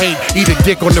get hate, eat a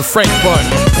dick on the Frank bun.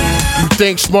 You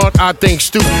think smart, I think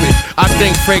stupid. I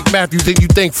think Frank Matthews, then you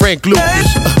think Frank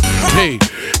Lucas. Hey,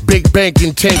 big bank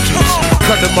intentions.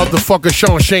 Cut the motherfucker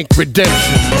Shank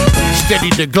Redemption. Steady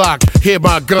the Glock, hear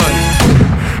my gun.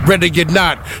 Ready or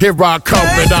not, here I come,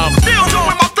 and I'm still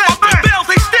doing my thing. My bells,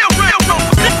 they still ring.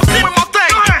 Doing my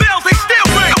thing. My bells, they still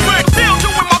ring. Still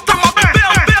doing my thing. My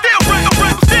bells, still ring.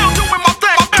 Still doing my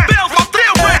thing. My bells,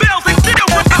 still ring. Bells, they still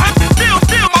ring.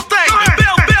 Still my thing.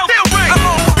 Bells, still ring.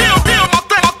 Still my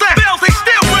thing. My bells, they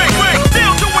still ring.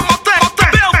 Still doing my thing. My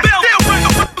bells, still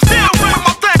ring. Still doing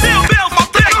my thing. Bells, my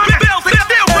thing. Bells, they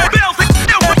still ring. Bells, they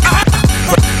still ring.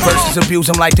 Verses abuse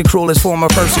them like the cruelest form of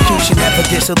persecution. Never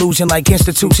disillusion like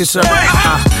institutions serve.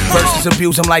 Verses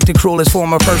abuse them like the cruelest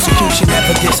form of persecution.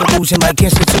 Never disillusion like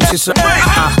institutions serve.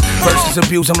 Verses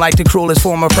abuse them like the cruelest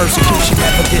form of persecution.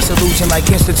 Never disillusion like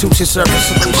institutions serve a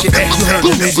solution. You heard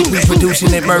the music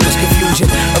reproducing, it murders confusion.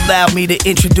 Allow me to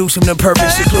introduce him to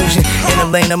perfect seclusion. In a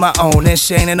lane of my own,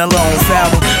 insane and alone.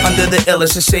 Foul under the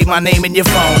illest to save my name in your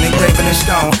phone. Engraving in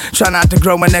stone. Try not to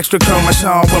grow an extra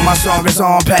chromosome. When my song is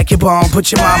on, pack your bone,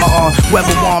 put your mama on.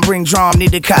 Weather warm, bring drum,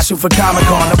 need a costume for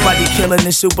Comic-Con. Nobody killing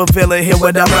this super villain, hear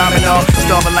what I'm rhyming on.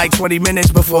 Starving like 20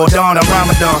 minutes before dawn of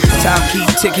Ramadan. Time keep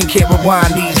ticking, can't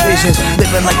rewind these visions.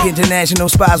 Living like international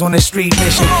spies on a street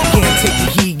mission. Can't take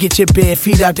the heat, get your bare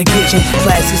feet out the kitchen.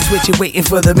 Glasses twitching, waiting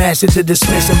for the master to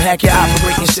dismiss him. Hack your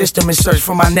operating system and search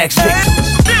for my next victim.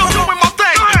 Still doing my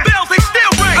thing, bells they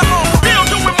still ring. Still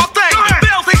doing my thing,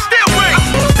 bells they still ring.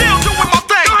 Still doing my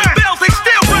thing, bells they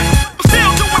still ring.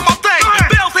 Still doing my thing,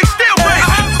 bells they still ring.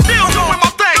 Still doing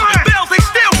my thing, bells they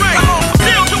still ring.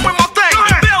 Still doing my thing,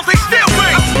 bells they still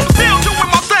ring. Still doing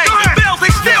my thing, bells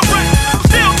they still ring.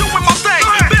 Still doing my thing,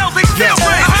 bells they still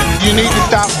ring. You need to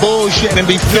stop bullshitting and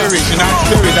be serious. You're not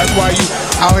serious. That's why you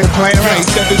out here playing around. He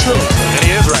said the truth. And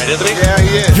he is right, isn't he? Yeah,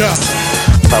 he is. Yeah.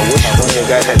 I wish one of you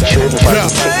guys had children so I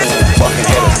could kick them in the fucking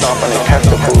head and stomp on their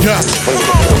testicles. Yeah. When you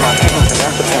can feel my penis, and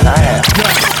that's the thing I have.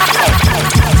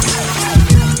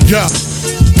 Yeah.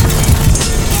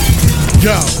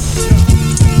 Yeah.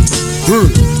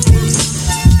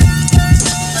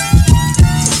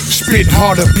 Spit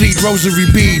harder, bleed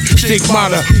rosary bead,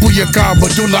 stigmata, booyaka,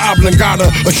 medulla oblongata,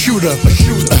 a shooter.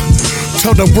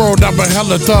 Tell the world I'm a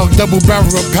hella thug, double barrel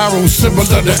apparel,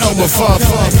 similar to Elmer Fudd.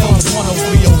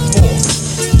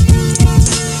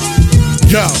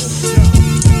 Yo.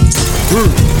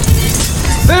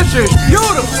 This is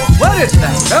beautiful. What is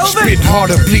that? Velvet? Spit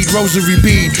harder, bleed rosary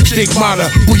bead,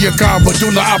 stigmata, booyaka,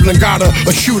 medulla oblongata,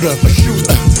 a shooter.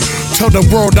 Tell the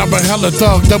world I'm a hella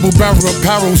thug, double barrel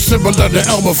apparel, similar to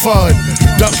Elmer Fudd.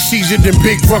 Duck seasoned and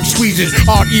big ruck squeezing,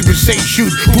 I'd even say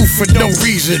shoot, poof for no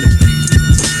reason.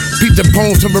 Beat the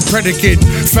bones of a predicate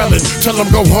felon. Tell him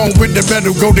go home with the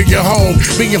medal, go to your home.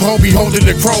 Me and homie holding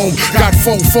the chrome. Got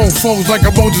foes like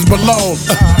a Moses Malone.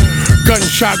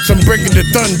 Gunshots, I'm bringing the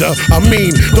thunder. I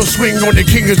mean, don't swing on the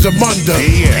king of Zamunda.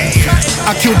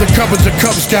 I killed the covers of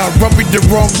Cub Scout. Rub me the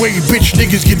wrong way, bitch,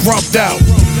 niggas get rubbed out.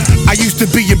 I used to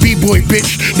be a b-boy,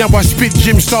 bitch. Now I spit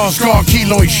Jim Star, Scar,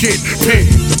 Keloid shit.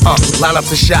 Line up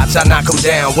the shots, I knock them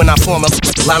down. When I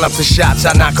line up the shots,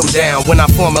 I knock them down. When I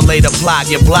formulate a plot,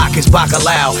 your block is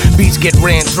bacalao. Beats get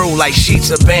ran through like sheets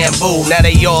of bamboo. Now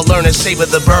they all learn to savor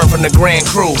the burn from the grand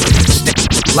crew.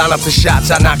 Line up the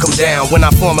shots, I knock them down. When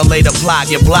I formulate a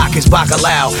plot, your block is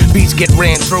bacalao. Beats get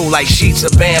ran through like sheets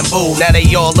of bamboo. Now they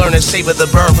all learn to savor the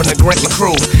burn from the grand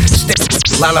crew.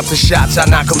 Line up the shots, I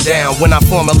knock them down. When I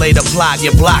formulate a plot,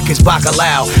 your block is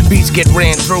bacalao. Beats get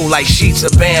ran through like sheets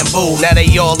of bamboo. Now they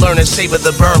all learn to savor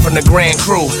the burn from the grand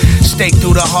crew. Stake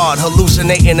through the heart,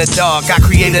 hallucinate in the dark. I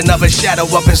create another shadow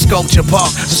up in Sculpture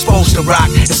Park. I'm supposed to rock,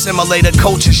 assimilate a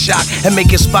culture shock, and make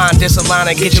your spine disalign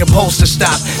and get your pulse to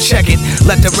stop. Check it,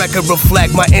 let the record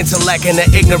reflect my intellect and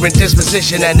an ignorant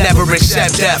disposition that never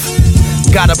accept death.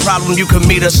 Got a problem, you can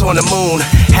meet us on the moon.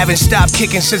 Haven't stopped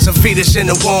kicking since a fetus in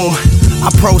the womb. I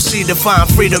proceed to find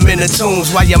freedom in the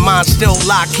tunes while your mind's still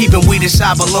locked, keeping weed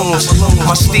inside balloons.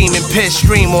 My steam and piss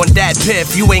stream on that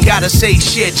piff. You ain't gotta say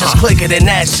shit, just click it and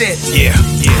that's it. Yeah.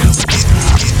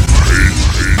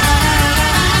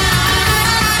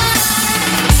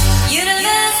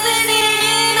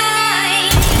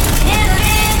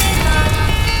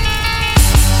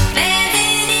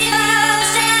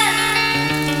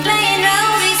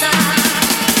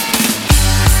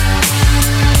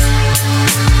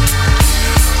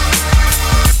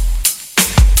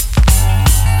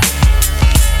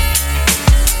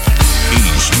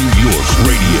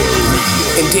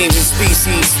 Endangered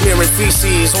species, smearing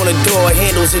feces on the door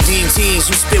handles and DTs.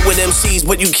 You spit with MCs,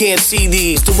 but you can't see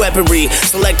these. The weaponry,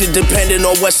 selected depending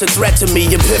on what's a threat to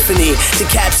me. Epiphany, the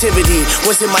captivity,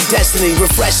 what's in my destiny?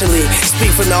 Refreshingly,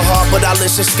 speak from the heart, but I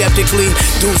listen skeptically.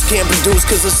 Dudes can't produce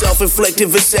cause of self-inflicted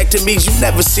vasectomies. You've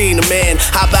never seen a man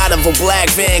hop out of a black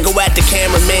van, go at the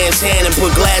cameraman's hand and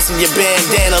put glass in your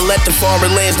bandana. Let the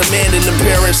foreign lands demand an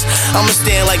appearance. I'ma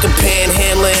stand like a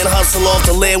panhandler and hustle off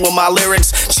the land with my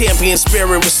lyrics. Champion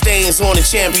spirit with stains on a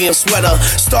champion sweater.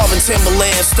 Starving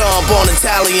Timberland, stomp on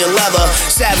Italian leather.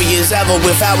 Savvy as ever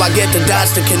with how I get the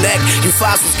dots to connect. You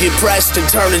fossils get pressed and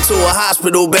turned into a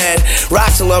hospital bed.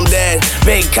 Rock till I'm dead.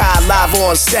 Big Cod live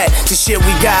on set. The shit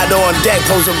we got on deck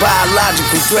pose a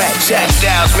biological threat. Check.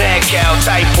 Downs, mad cow,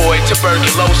 typhoid,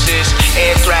 tuberculosis,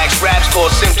 anthrax, raps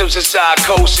called symptoms of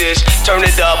psychosis. Turn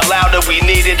it up louder, we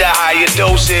needed a higher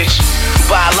dosage.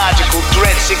 Biological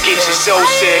threats, it gets you so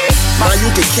sick. Now you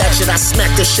can catch it, I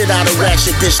smack the shit out of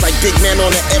ratchet bitch like big man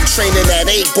on the F train in that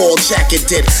 8-ball jacket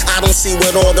did. I don't see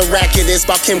what all the racket is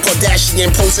about Kim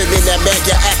Kardashian posing in that bag.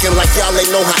 You're acting like y'all ain't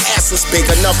know her ass was big.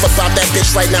 Enough about that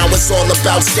bitch right now, it's all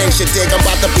about Skanks you dig. I'm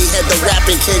about to behead the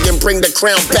rapping king and bring the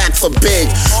crown back for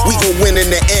big. We gon' win in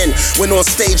the end, when on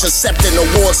stage accepting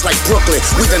awards like Brooklyn.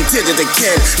 We done did it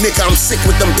again, nigga I'm sick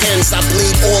with them pens. I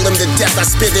bleed all them to death, I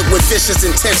spit it with vicious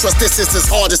intent. Trust this is as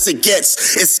hard as it gets.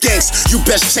 It's Skanks, you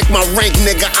best check my rank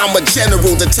nigga, I'm a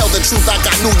general. To tell the truth, I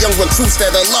got new young recruits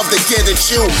that'll love to get at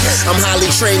you. I'm highly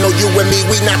trained, no you and me,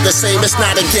 we not the same. It's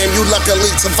not a game, you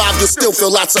luckily survive, you still feel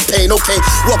lots of pain. Okay,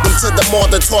 welcome to the more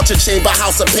the torture chamber,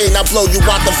 house of pain. I blow you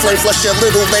out the flame, flush your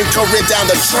little lane, career down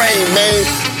the train, man.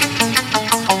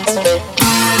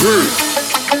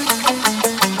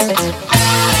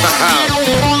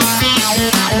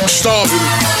 Starvin,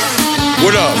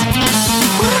 what up?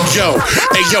 Yo,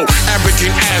 hey yo,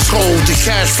 African asshole, the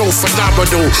cash flow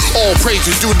phenomenal. All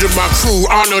praises due to my crew,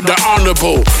 honor the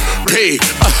honorable. Hey,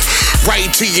 right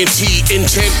TNT,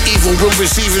 intent evil when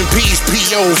receiving peace,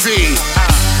 POV.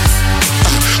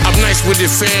 I'm nice with it,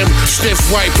 fam. Sniff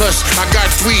white plus, I got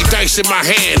 3 dice in my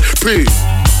hand. P.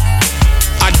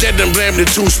 I dead and blam the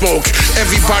 2 smoke.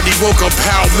 Everybody woke up,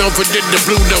 how Melvin did the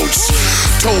blue notes.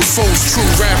 Told folks true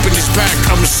rapping is back.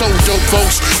 I'm so dope,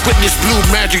 folks. Witness blue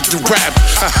magic to rap.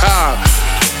 Haha.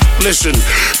 Listen,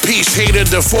 peace hater,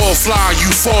 the fall fly, you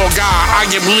fall guy. I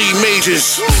am Lee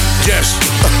Majors. Yes.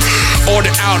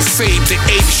 Order out fade, the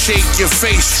 8 shake your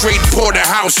face, straight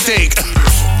porterhouse steak.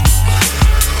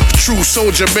 True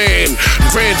soldier man,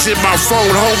 brands in my phone,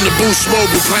 home to boost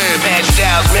mobile plan. Match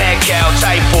downs, mad cow,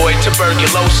 typhoid,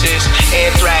 tuberculosis,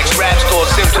 anthrax, raps called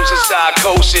symptoms of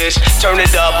psychosis. Turn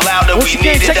it up louder, we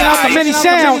need it. Check out the many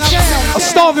sounds of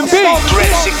Starvin B.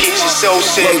 Threats, it gets you so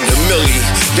sick. The millie,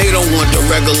 they don't want the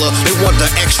regular, they want the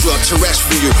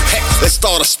extraterrestrial. Heck, let's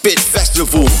start a spit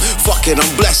festival. Fuck it, I'm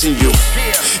blessing you.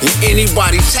 And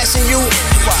anybody testing you,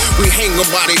 we hang them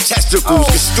by their testicles.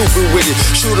 Get stupid with it,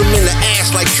 shoot them in the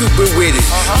ass like Cupid with it.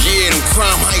 Yeah, them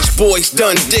crime heist boys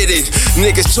done did it.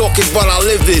 Niggas talking but I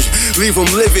lived it. Leave them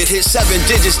livid, hit 7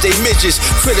 digits, they midgets.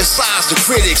 Criticize the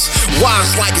critics,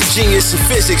 wise like a genius in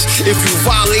physics. If you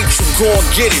violate, you gon'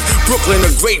 get it. Brooklyn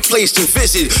a great place to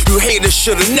visit. You haters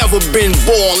should've never been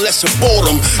born unless you bought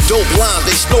them. Dope lines,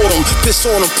 they snort them. Piss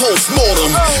on them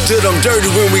post-mortem. Did them dirty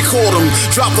when we caught them.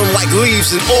 Drop them like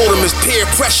leaves in autumn. It's peer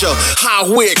pressure, how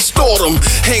we extort them.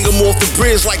 Hang them off the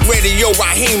bridge like Radio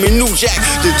Raheem and New Jack.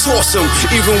 Then toss him.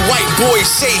 Even white boys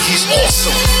say he's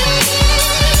awesome.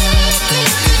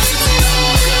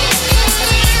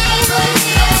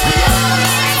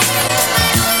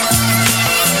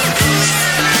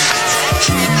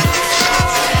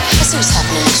 Let's see what's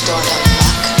happening next door down the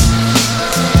block.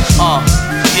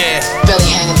 Yeah. Belly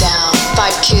hanging down,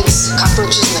 5 kids,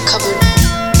 cockroaches in the cupboard.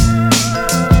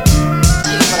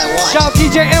 Tell you what I want. Shout out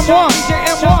DJ M1.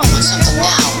 I want something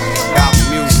now. Got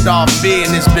music Starvin B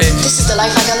in this bitch. This is the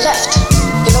life I got left.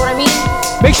 You know what I mean?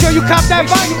 Make sure you cop that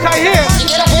volume right here. You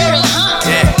get up boring, huh?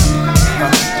 Yeah.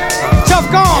 Tough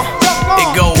gone. It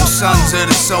goes sons of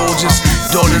the soldiers,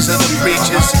 daughters of the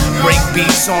preachers. Break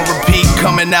beats on repeat,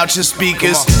 coming out your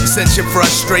speakers. Sense your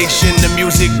frustration, the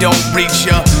music don't reach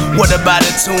ya. What about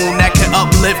a tune that can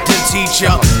uplift and teach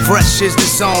ya? Fresh is the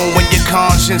zone when your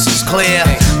conscience is clear.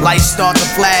 Lights start to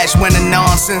flash when the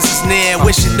nonsense is near.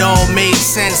 Wish it all made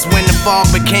sense when the fog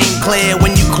became clear.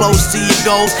 When you close to your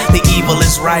goals, the evil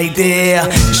is right there.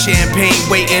 Champagne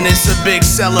waiting, it's a big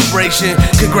celebration.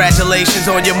 Congratulations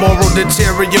on your moral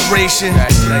deterioration.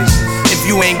 If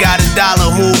you ain't got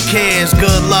 $1, who cares?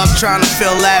 Good luck trying to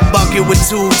fill that bucket with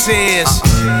 2 tears.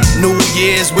 New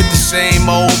Year's with the same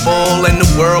old bull, and the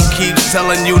world keeps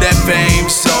telling you that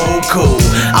fame's so cool.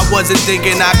 I wasn't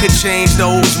thinking I could change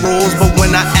those rules, but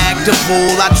when I act a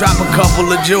fool, I drop a couple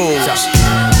of jewels.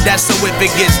 That's so if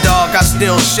it gets dark, I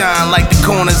still shine like the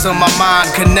corners of my mind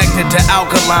connected to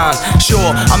alkaline.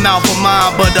 Sure, I'm out for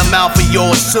mine, but I'm out for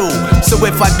yours too. So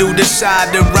if I do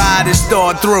decide to ride and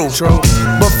start through,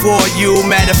 before you,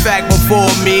 matter of fact, before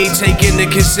me, take into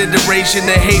consideration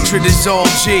the hatred is all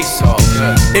cheap.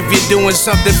 If you're doing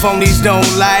something phonies don't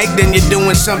like, then you're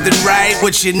doing something right.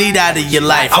 What you need out of your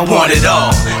life, I want it all.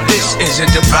 This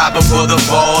isn't the bribe before the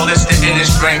fall, it's the inner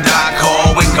strength I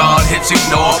call. When God hits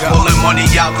ignore, pulling money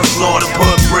out the floor to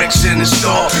put bricks in the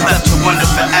store. Left to wonder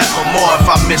forevermore if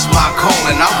I miss my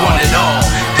calling, I want it all.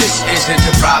 This isn't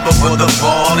the bribe before the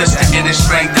fall, it's the inner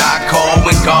strength I call.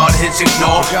 When God hits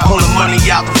ignore, pulling money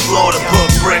out the floor to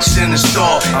put bricks in the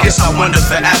store. Guess I wonder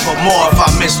forevermore if I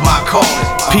miss my calling.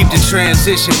 Peep the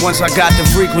transition, once I got the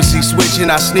frequency switching,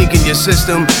 I sneak in your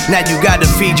system. Now you gotta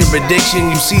feed your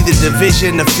addiction. You see the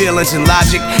division, the feelings and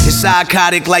logic. It's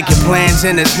psychotic like your plans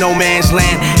and it's no man's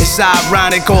land. It's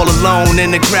ironic all alone in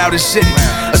the crowded city.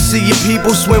 I see your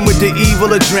people swim with the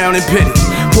evil or drown in pity.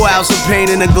 Pour out some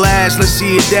paint in a glass, let's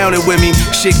see it down it with me.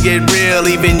 Shit get real,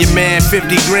 even your man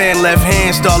 50 grand left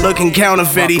hand start looking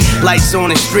counterfeity. Lights on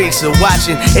the streets are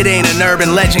watching, it ain't an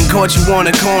urban legend. Caught you on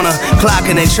the corner,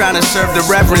 clocking and trying to serve the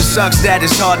reverend. Sucks that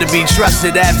it's hard to be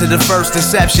trusted after the first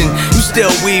deception. You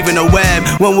still weaving a web,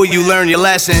 when will you learn your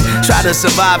lesson? Try to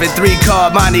survive it,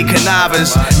 3-card Monte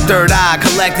Cannavas. Third eye,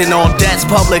 collecting all debts,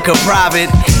 public or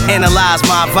private. Analyze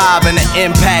my vibe and the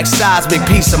impact seismic.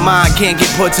 Peace of mind can't get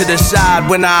put to the side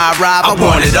when I arrive. I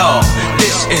want it all.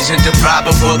 This isn't the bribe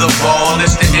before the fall,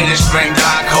 it's the inner strength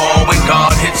I call. When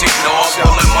God hits ignore,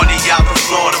 pulling money out the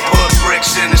floor to put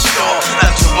bricks in the store.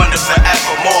 Left to wonder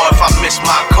forevermore if I miss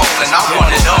my calling, I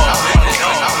want it all.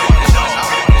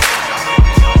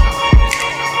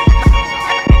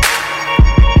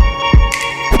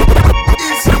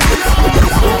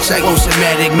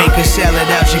 Psychosomatic, make a salad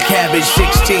out your cabbage.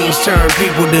 16s turn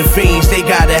people to fiends, they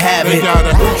gotta have it.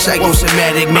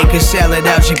 Psychosomatic, make a salad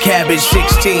out your cabbage.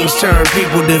 16s turn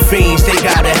people to fiends, they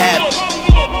gotta have it.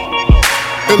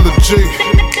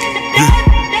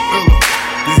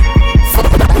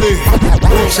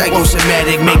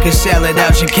 Psychosomatic, make a salad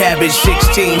out your cabbage.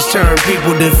 16s turn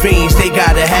people to fiends, they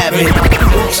gotta have it.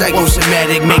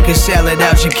 Psychosomatic, make a salad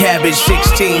out your cabbage.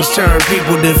 16s turn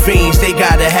people to fiends, they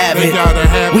gotta have it.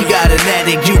 We got an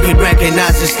addict, you can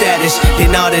recognize the status.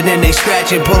 They nodding and they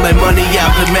scratching, pulling money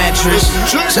out the mattress.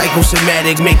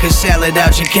 Psychosomatic, make a salad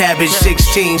out your cabbage.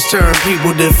 16s turn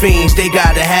people to fiends, they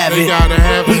gotta have it.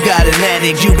 We got an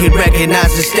addict, you can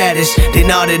recognize the status. They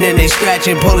nodding and they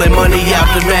scratching, pulling money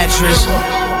out the mattress.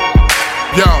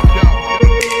 Yo,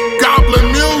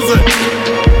 Goblin music.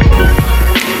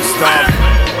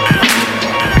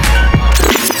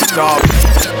 Starvin.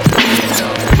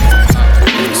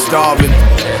 Starvin.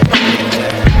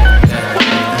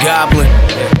 Goblin.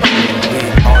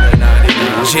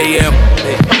 JM.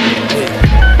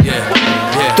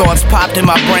 Thoughts popped in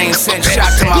my brain, sent shock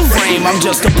to my frame. I'm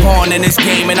just a pawn in this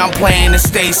game and I'm playing to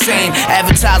stay sane.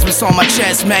 Advertisements on my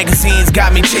chest, magazines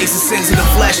got me chasing sins of the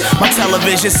flesh. My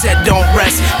television said don't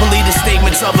rest, believe the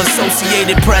statements of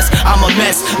Associated Press. I'm a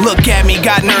mess, look at me,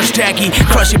 got Nurse Jackie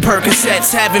crushing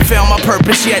Percocets. Haven't found my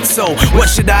purpose yet, so what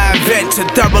should I invent to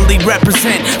thoroughly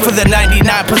represent for the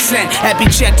 99%? Happy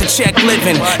check to check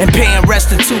living and paying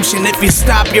restitution. If you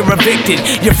stop, you're evicted,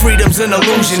 your freedom's an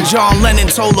illusion. John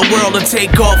Lennon told the world to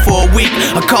take off for a week.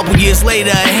 A couple years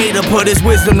later, a hater put his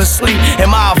wisdom to sleep.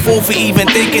 Am I a fool for even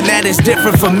thinking that it's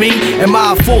different for me? Am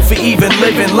I a fool for even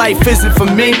living? Life isn't for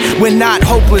me. We're not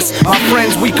hopeless. Our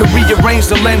friends, we could rearrange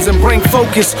the lens and bring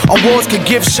focus. Our wars could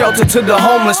give shelter to the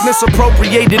homeless.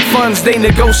 Misappropriated funds, they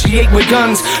negotiate with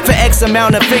guns for X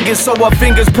amount of figures, so our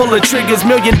fingers pull the triggers.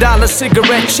 $1 million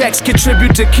cigarette checks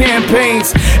contribute to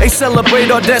campaigns. They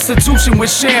celebrate our destitution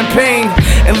with champagne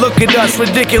and look look at us,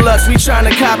 ridiculous, we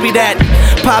tryna copy that.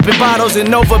 Popping bottles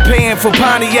and overpaying for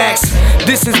Pontiacs.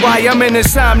 This is why I'm an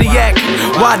insomniac.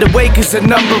 Wide awake is a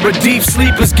number of deep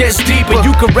sleepers gets deeper.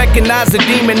 You can recognize a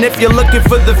demon if you're looking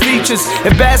for the features.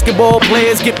 If basketball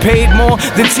players get paid more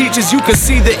than teachers, you can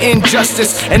see the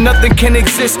injustice. And nothing can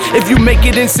exist if you make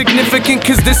it insignificant,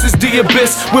 cause this is the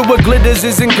abyss where what glitters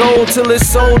isn't gold till it's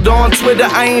sold on Twitter.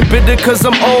 I ain't bitter cause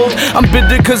I'm old, I'm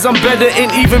bitter cause I'm better,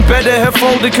 and even better have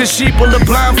folded cause sheep will have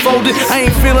blindfolded. I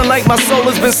ain't feeling like my soul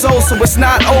has been sold, so it's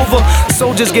not over.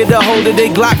 Soldiers get a hold of they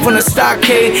Glock from the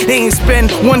stockade. They ain't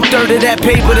spend 1/3 of that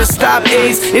paper to stop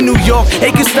AIDS. In New York,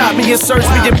 they can stop me and search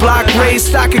me and block raised.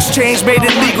 Stock exchange made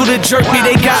it legal to jerk me,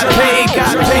 they got paid.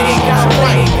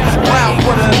 Wow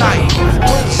for the night,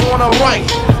 boots on the right.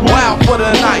 Wow for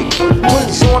the night,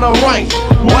 boots on the right.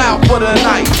 Wow for the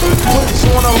night, boots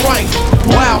on the right.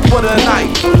 Wow for the night,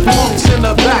 boots in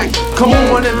the back. Come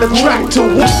on in the track to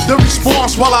whoop the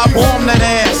response while I bomb that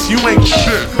ass. You ain't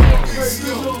shit.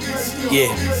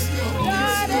 Yeah.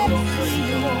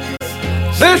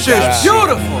 This is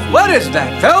beautiful. What is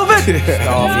that, Velvet?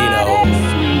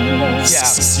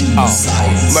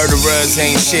 Murderers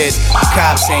ain't shit,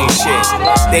 cops ain't shit.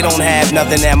 They don't have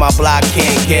nothing that my block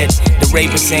can't get. The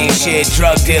rapists ain't shit,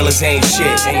 drug dealers ain't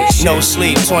shit. No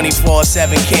sleep,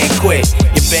 24/7 can't quit.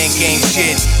 Your bank ain't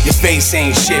shit, your face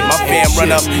ain't shit. My fam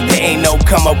run up, there ain't no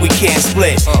come up, we can't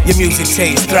split. Your music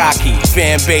tastes throcky,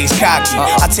 fan base cocky.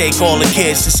 I take all the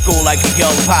kids to school like a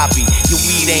young poppy. Your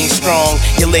weed ain't strong,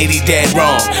 your lady dead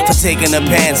wrong for taking the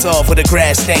pants off with a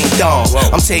grass stained thong.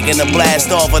 I'm taking the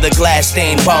blast off with a glass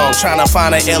stained bong, trying to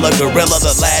find an iller gorilla,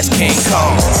 the last King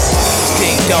Kong.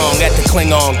 Ding dong at the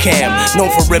Klingon cam, known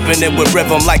for ripping it with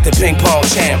rhythm like the ping pong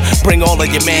champ. Bring all of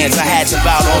your mans, I had to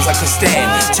bout all I could stand.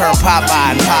 Turn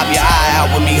Popeye and pop your eye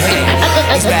out with me hand.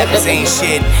 These rappers ain't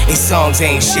shit, these songs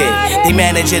ain't shit. They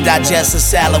manage to digest a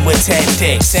salad with 10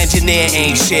 dicks. Engineer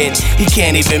ain't shit, he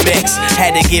can't even mix.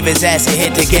 Had to give his ass a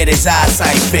hit to get his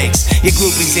eyesight fixed. Your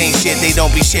groupies ain't shit, they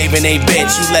don't be shaving they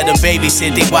bitch. You let them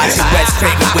babysit, they watching West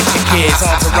Craven with your kids.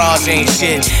 Entourage ain't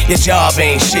shit, your job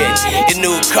ain't shit. Your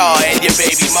new car and your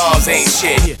baby moms ain't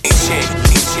shit.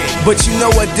 But you know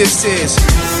what this is?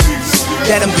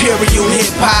 That Imperial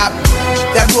hip-hop,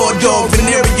 that raw dog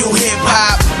venereal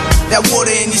hip-hop, that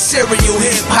water in your cereal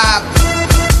hip-hop.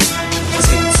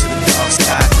 Take it to the dark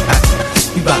side.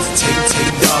 We about to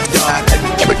take dark.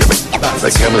 The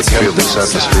chemistry of this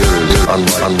atmosphere is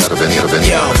unlike of any.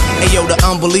 Yo, the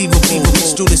unbelievable.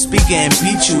 Reach through the speaker and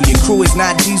beat you. Your crew is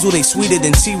not diesel, they sweeter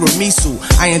than tiramisu.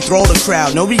 I enthrall the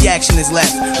crowd, no reaction is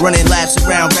left. Running laps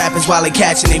around rappers while they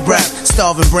catching they breath.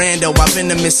 Starvin Brando, I've been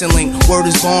the missing link. Word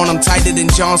is born, I'm tighter than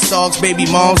John Stark's baby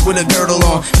moms with a girdle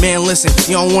on. Man, listen,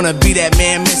 you don't wanna be that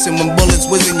man missing when bullets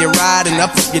whiz in your ride and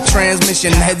up your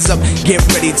transmission. Heads up, get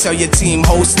ready, tell your team,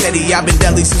 hold steady. I've been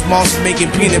deadly since monsters making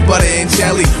peanut butter and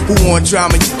jelly. Who want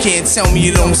drama? You can't tell me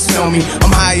you don't smell me.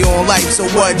 I'm high on life, so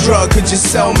what drug could you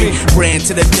sell me? Ran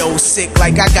to the dough, sick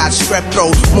like I got strep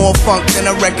throat. More funk than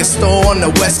a record store on the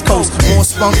West Coast. More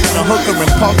spunk than a hooker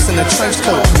and punks in a trench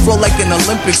coat. Flow like an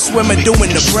Olympic swimmer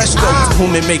doing the breaststroke. To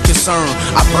whom it may concern,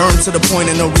 I burn to the point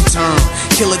of no return.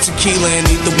 Kill a tequila and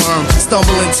eat the worm.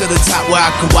 Stumble into the top where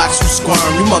I can watch you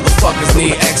squirm. You motherfuckers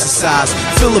need exercise.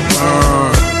 Feel a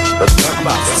burn. I'm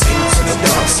about to take it to the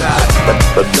dark side.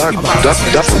 The dark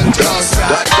side.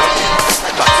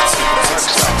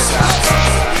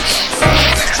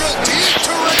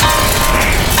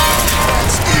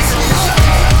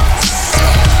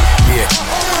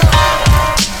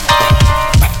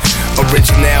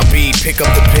 Original B, pick up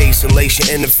the pace and lace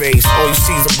your interface. All you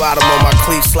see is the bottom of my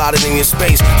cleat slotted in your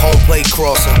space. Home plate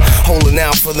crosser, holding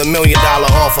out for the $1 million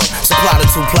offer. Supply the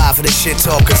 2-ply for the shit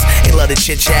talkers. Ain't love the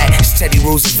chit chat. It's Teddy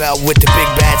Roosevelt with the big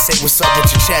bad. Say what's up with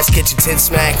your chest, get your tit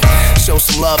smack. Show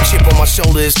some love, chip on my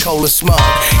shoulder is cold and smug.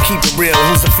 Keep it real,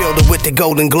 who's the fielder with the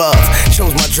golden glove?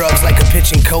 Chose my drugs like a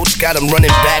pitching coach. Got him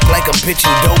running back like I'm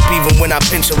pitching dope, even when I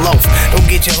pinch a loaf. Don't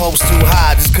get your hopes too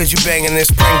high, just cause you banging in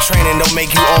spring training don't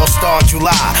make you all-star in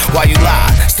July. Why you lie?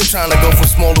 Still trying to go from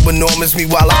small to enormous.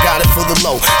 Meanwhile I got it for the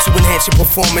low. To enhance your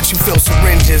performance you fill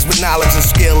syringes with knowledge and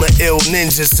skill of ill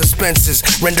ninjas. Dispenses,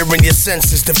 rendering your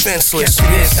senses defenseless. Yes, it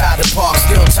is inside the park,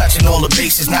 still touching all the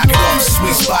bases. Knock it off the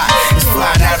sweet spot. It's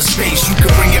flying out of space. You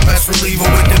can bring your best reliever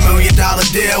with the $1 million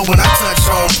deal. When I touch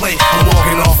home plate, I'm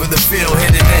walking off of the field,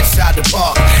 hitting inside the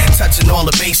park, touching all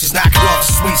the bases. Knock it off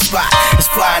the sweet spot. It's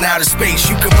flying out of space.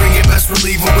 You can bring your best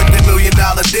reliever with the $1 million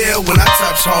deal. When I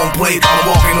touch home plate, I'm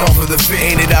walking off of the field.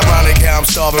 Ain't Ain't it ironic how I'm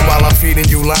starving while I'm feeding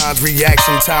you lines?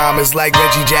 Reaction time is like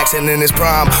Reggie Jackson in his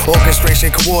prime.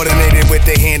 Orchestration coordinated with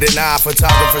the hand and eye.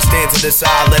 Photographers stand to the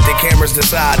side, let the cameras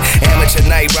decide. Amateur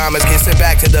night rhymers get sent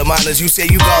back to the minors. You say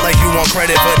you got like you want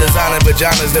credit for designing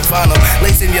vaginas, define them.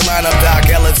 Lacing your lineup, Doc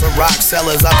Ellis or rock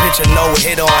sellers. I pitch a no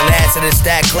hit on acid and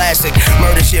stack classic.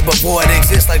 Murder shit before it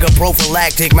exists like a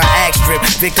prophylactic. My axe strip,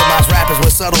 victimize rappers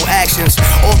with subtle actions.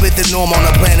 Orbit the norm on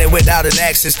a planet without an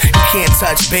axis. You can't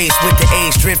touch base with the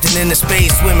age drifting into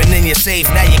space, swimming in your safe.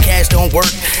 Now your cash don't work,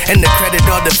 and the credit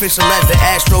artificial as the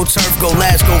astro turf. Go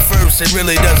last, go first. It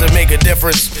really doesn't make a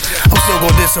difference. I'm still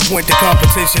gonna disappoint the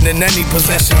competition in any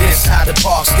possession. Inside the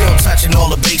park, still touching all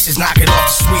the bases, knocking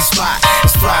off the sweet spot.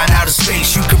 It's flying out of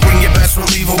space. You can bring your best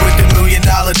reliever with the $1 million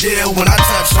deal. When I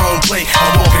touch home plate,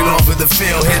 I'm walking off of the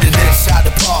field, headed inside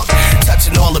the park,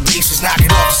 touching all the bases,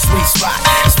 knocking off the sweet spot.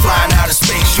 It's flying out of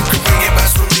space. You can bring your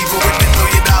best reliever with the $1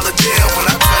 million deal. When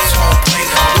I touch home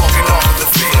plate, I'm walking off of the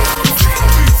field.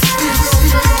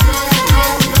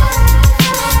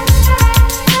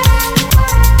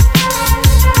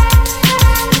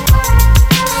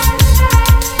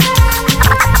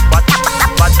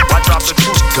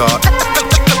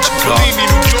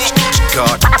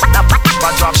 God, I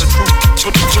drop the truth.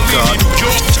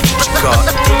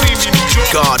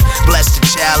 God, bless the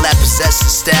child that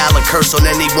possesses style, and curse on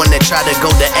anyone that try to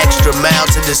go the extra mile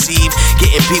to deceive,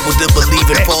 getting people to believe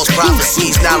in false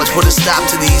prophecies. Knowledge put a stop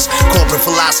to these corporate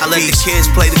philosophies. I let the kids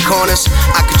play the corners,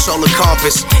 I control the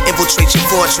compass, infiltrate your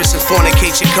fortress and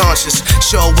fornicate your conscience.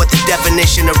 Show what the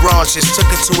definition of raunch is.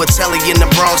 Took it to a telly in the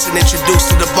Bronx and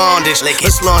introduced to the bondage.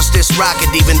 Let's launch this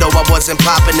rocket, even though I wasn't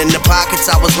popping in the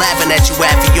pockets. I was laughing at you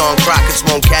after you on Crockett's.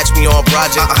 Won't catch me on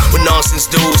project with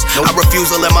nonsense dudes. I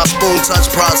refuse to let my spoon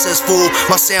touch processed food.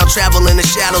 My sound travel in the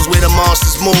shadows where the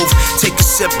monsters move. Take a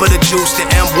sip of the juice that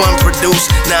M1 produced.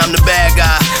 Now I'm the bad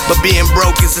guy, but being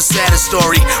broke is the saddest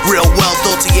story. Real wealth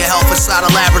to your health inside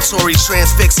a laboratory.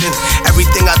 Transfixing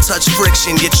everything I touch,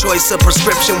 friction. Your choice of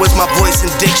prescription was my voice and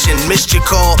diction. Missed your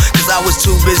call, cause I was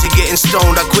too busy getting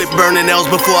stoned. I quit burning L's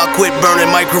before I quit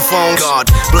burning microphones. God,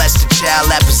 bless the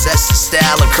child that possesses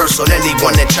style, a curse on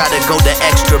anyone that try to go the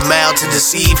extra mile to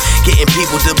deceive, getting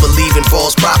people to believe in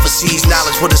false prophecies.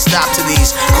 Knowledge put a stop to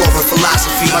these corporate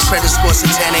philosophies. My credit score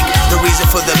satanic, the reason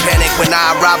for the panic. When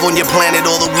I arrive on your planet,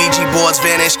 all the Ouija boards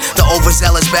vanish. The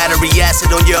overzealous battery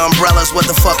acid on your umbrellas. What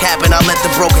the fuck happened? I let the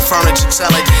broken furniture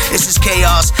tell it. This is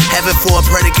chaos, heaven for a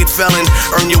predicate felon.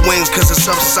 Earn your wings cause the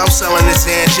substance I'm selling is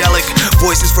angelic.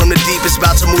 Voices from the deep, it's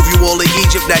about to move you all to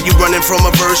Egypt. Now you running from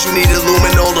a verse, you need a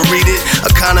luminol to read it.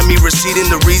 Economy receding,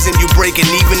 the reason you breaking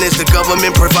even is the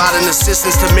government providing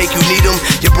assistance to make you need them.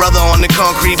 Your brother on the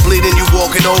concrete bleeding, you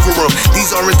walking over him.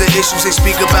 These aren't the issues they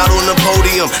speak about on the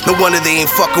podium. No wonder they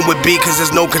ain't fucking with B, cause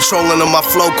there's no controlling them. My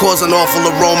flow cause an awful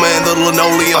aroma in the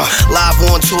linoleum. Live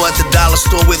on tour at the dollar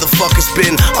store where the fuck it's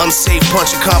been. Unsafe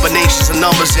punching combinations of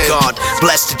numbers in. God,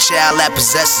 bless the child that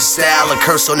possesses style, a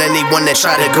curse on anyone that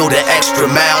try to go the extra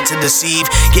mile to deceive,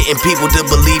 getting people to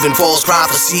believe in false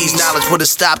prophecies. Knowledge put a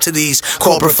stop to these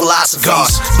corporate philosophies.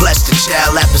 God, bless the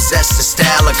child that possesses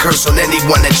style, a curse on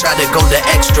anyone that try to go the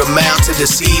extra mile to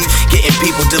deceive, getting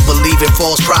people to believe in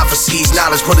false prophecies.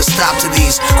 Knowledge put a stop to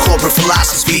these corporate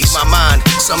philosophies. My mind,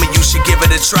 some of you should give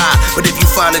it a try, but if you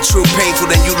find the truth painful,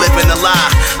 then you live in a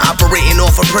lie. Operating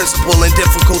off a principle in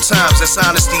difficult times, that's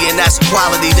honesty and that's a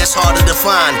quality that's harder to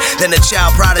find than a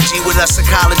child prodigy with a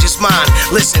psychologist's mind.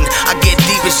 Listen, I get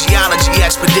deep as geology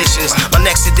expeditions. My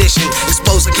next edition,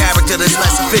 expose a character that's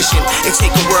less efficient and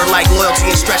take a word like loyalty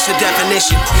and stretch the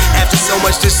definition. After so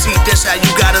much deceit, that's how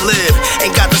you gotta live.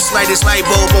 Ain't got the slightest light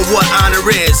bulb on what honor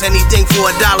is. Anything for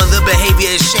 $1, the behavior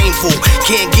is shameful.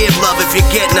 Can't give love if you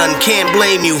get none, can't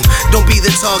blame you. Don't be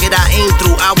the target I aim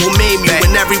through, I will maim you.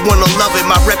 And everyone will love it,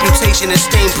 my reputation is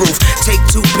stain proof. Take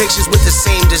 2 pictures with the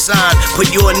same design,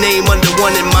 put your name under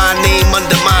one and my name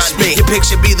under mine. Your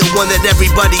picture be the one that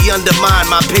everybody undermine.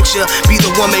 My picture be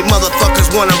the one make motherfuckers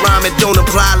wanna rhyme. It don't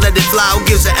apply, let it fly, who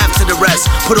gives an F to the rest?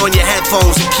 Put on your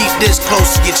headphones and keep this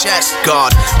close to your chest.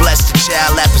 God, bless the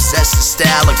child that possesses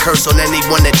style, a curse on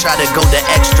anyone that try to go the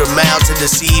extra mile to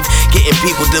deceive, getting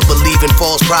people to believe in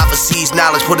false prophecies.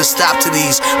 Knowledge put a stop to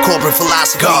these corporate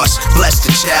philosophies. God, bless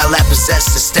the child that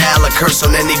possesses style, a curse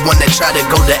on anyone that try to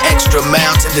go the extra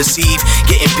mile to deceive,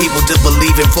 getting people to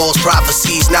believe in false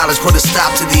prophecies. Knowledge put a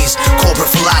stop to these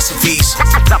corporate philosophies.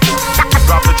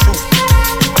 Drop the truth.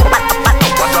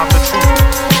 Drop the truth.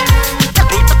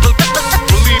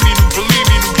 Believe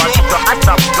me, drop the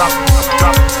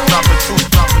truth.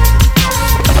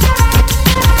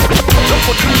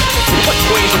 What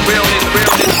queens of realness,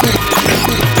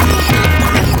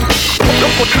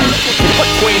 What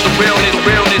queens of realness,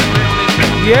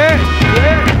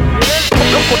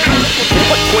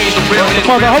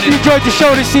 I hope you enjoyed the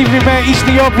show this evening, man. East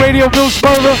New York Radio,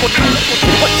 Millsburger,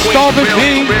 Starvin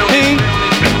B.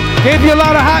 Gave you a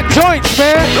lot of hot joints,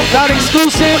 man. A lot of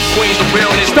exclusives.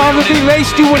 Starvin B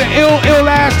laced you with an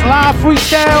ill-ass live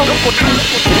freestyle.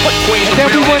 And then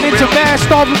we went into mad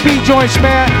Starvin B joints,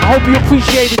 man. I hope you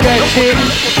appreciated that shit.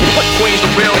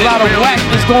 A lot of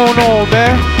whackness going on,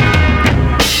 man.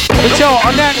 But yo,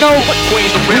 on that note,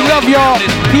 we love y'all.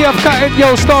 PF Cuttin,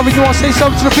 yo, Starvin, you want to say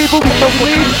something to the people before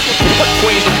we leave?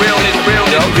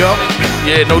 Yo.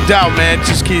 Yeah, no doubt, man.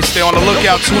 Just stay on the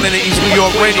lookout. Tune in to East New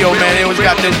York Radio, man. They always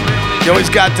got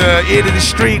the ear to the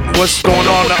street. What's going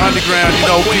on in the underground? You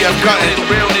know, PF Cuttin,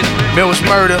 Mills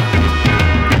Murder.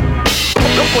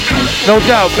 No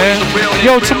doubt, man.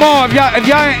 Yo, tomorrow,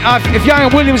 if y'all in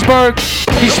Williamsburg,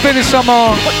 be spinning some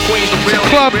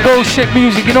club bullshit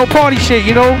music, you know, party shit,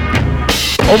 you know.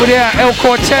 Over there at El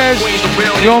Cortez, you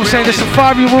know what I'm saying? The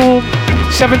Safari Room,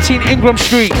 17 Ingram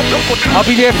Street. I'll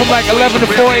be there from like 11 to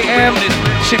 4 a.m.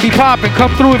 Should be popping.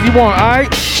 Come through if you want, alright?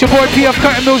 It's your boy PF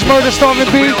Cuttin, Mills Murder, Starvin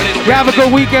B. You have a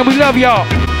good weekend. We love y'all.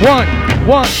 One.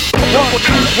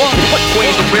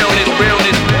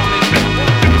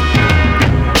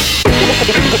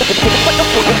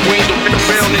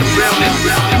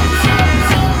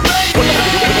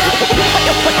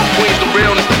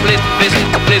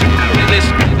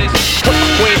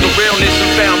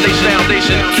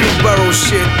 Boro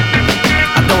Shit.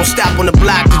 I don't stop on the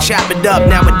block to chop it up.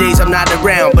 Nowadays I'm not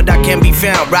around, but I can be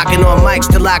found rocking on mics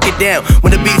to lock it down.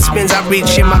 When the beat spins, I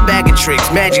reach in my bag of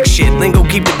tricks. Magic shit, lingo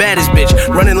keep the baddest bitch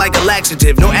running like a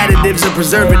laxative. No additives or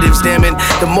preservatives, damn it.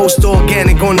 The most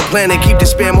organic on the planet. Keep the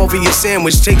spam over your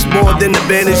sandwich. Takes more than the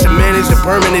bandage to manage the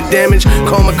permanent damage.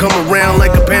 Karma come around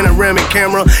like a panoramic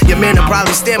camera. Your man will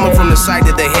probably stammer from the sight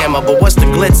of the hammer. But what's the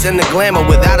glitz and the glamour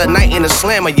without a night in a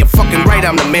slammer? You're fucking right,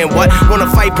 I'm the man. What? Wanna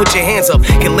fight? Put your hands up.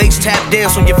 Get lace tap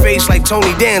dance on your face like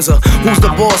Tony Danza. Who's the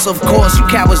boss? Of course, you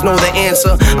cowards know the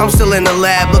answer. I'm still in the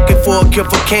lab looking for a cure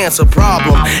for cancer.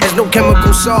 Problem, there's no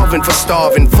chemical solvent for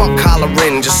starving. Fuck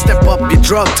hollering, just step up your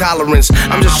drug tolerance.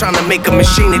 I'm just trying to make a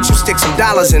machine that you stick some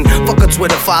dollars in. Fuck a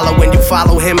Twitter follow when you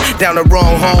follow him down the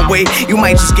wrong hallway. You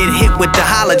might just get hit with the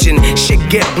halogen. Shit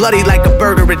get bloody like a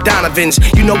burger at Donovan's.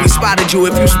 You know we spotted you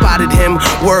if you spotted him.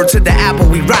 Word to the apple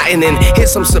we rotting in.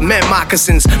 Here's some cement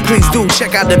moccasins. Please do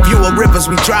check out the view of rivers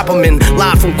we drop them in.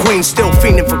 Live from Queens, still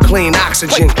fiending for clean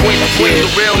oxygen.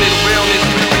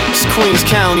 It's Queens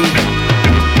County.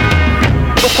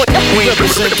 We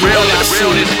represent the realness.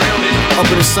 Up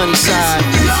in the sunny side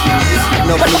and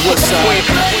up in the wood side.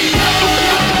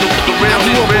 Now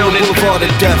we up on the boulevard of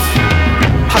death.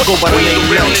 I go by the name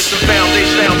Lex.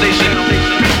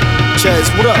 Chaz,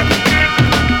 what up?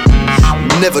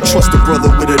 Never trust a brother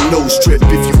with a nose strip.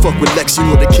 If you fuck with Lex, you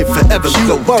know the kid forever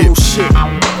low dip. Shit.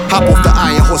 Hop off the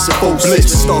iron horse and full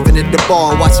blitz. Starving in the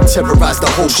bar, watch him terrorize the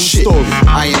whole shit.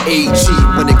 I am AG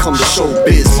when it comes to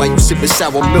showbiz. Why you sipping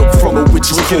sour milk from a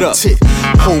witch's cold tip?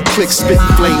 Whole click spit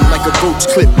flame like a roach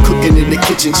clip. Cooking in the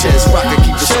kitchen, chairs rocker,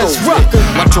 keep the stove lit.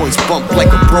 My joints bump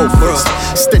like a bro first.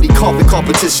 Steady carpet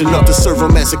competition up to serve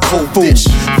him as a cold dish.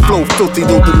 Flow filthy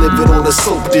though delivered on a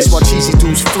soap dish. While cheesy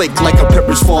dudes flake like a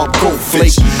Pepperidge Farm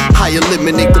goldfish. I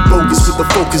eliminate the bogus with the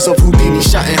focus of Houdini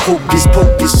shot and hocus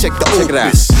pocus. Check the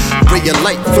opus. Ray of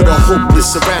light for the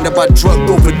hopeless, surrounded by drug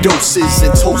overdoses and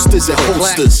toasters and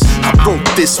holsters. I wrote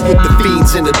this with the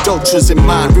fiends and adulterers in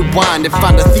mind. Rewind and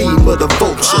find the theme of the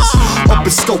vultures. Up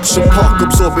in Sculpture Park,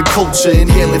 absorbing culture,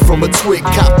 inhaling from a twig,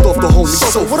 copped off the homie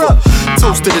sofa.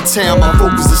 Toast to the town, my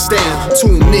focus is down.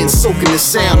 Tune in, soaking the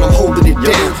sound, I'm holding it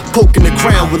down. Poking the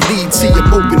crown will lead to your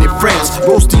moping and frowns.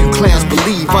 Roast to you clowns,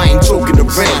 believe I ain't joking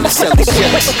around. It's LIS.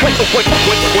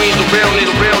 Queens, the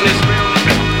realness.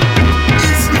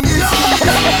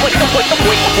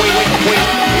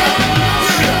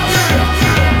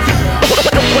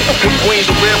 Queens,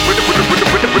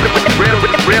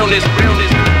 the realness.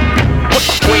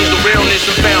 Queens, the realness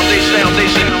and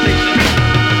foundation.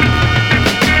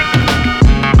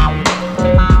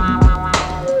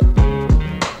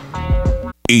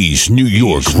 East New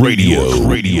York Radio.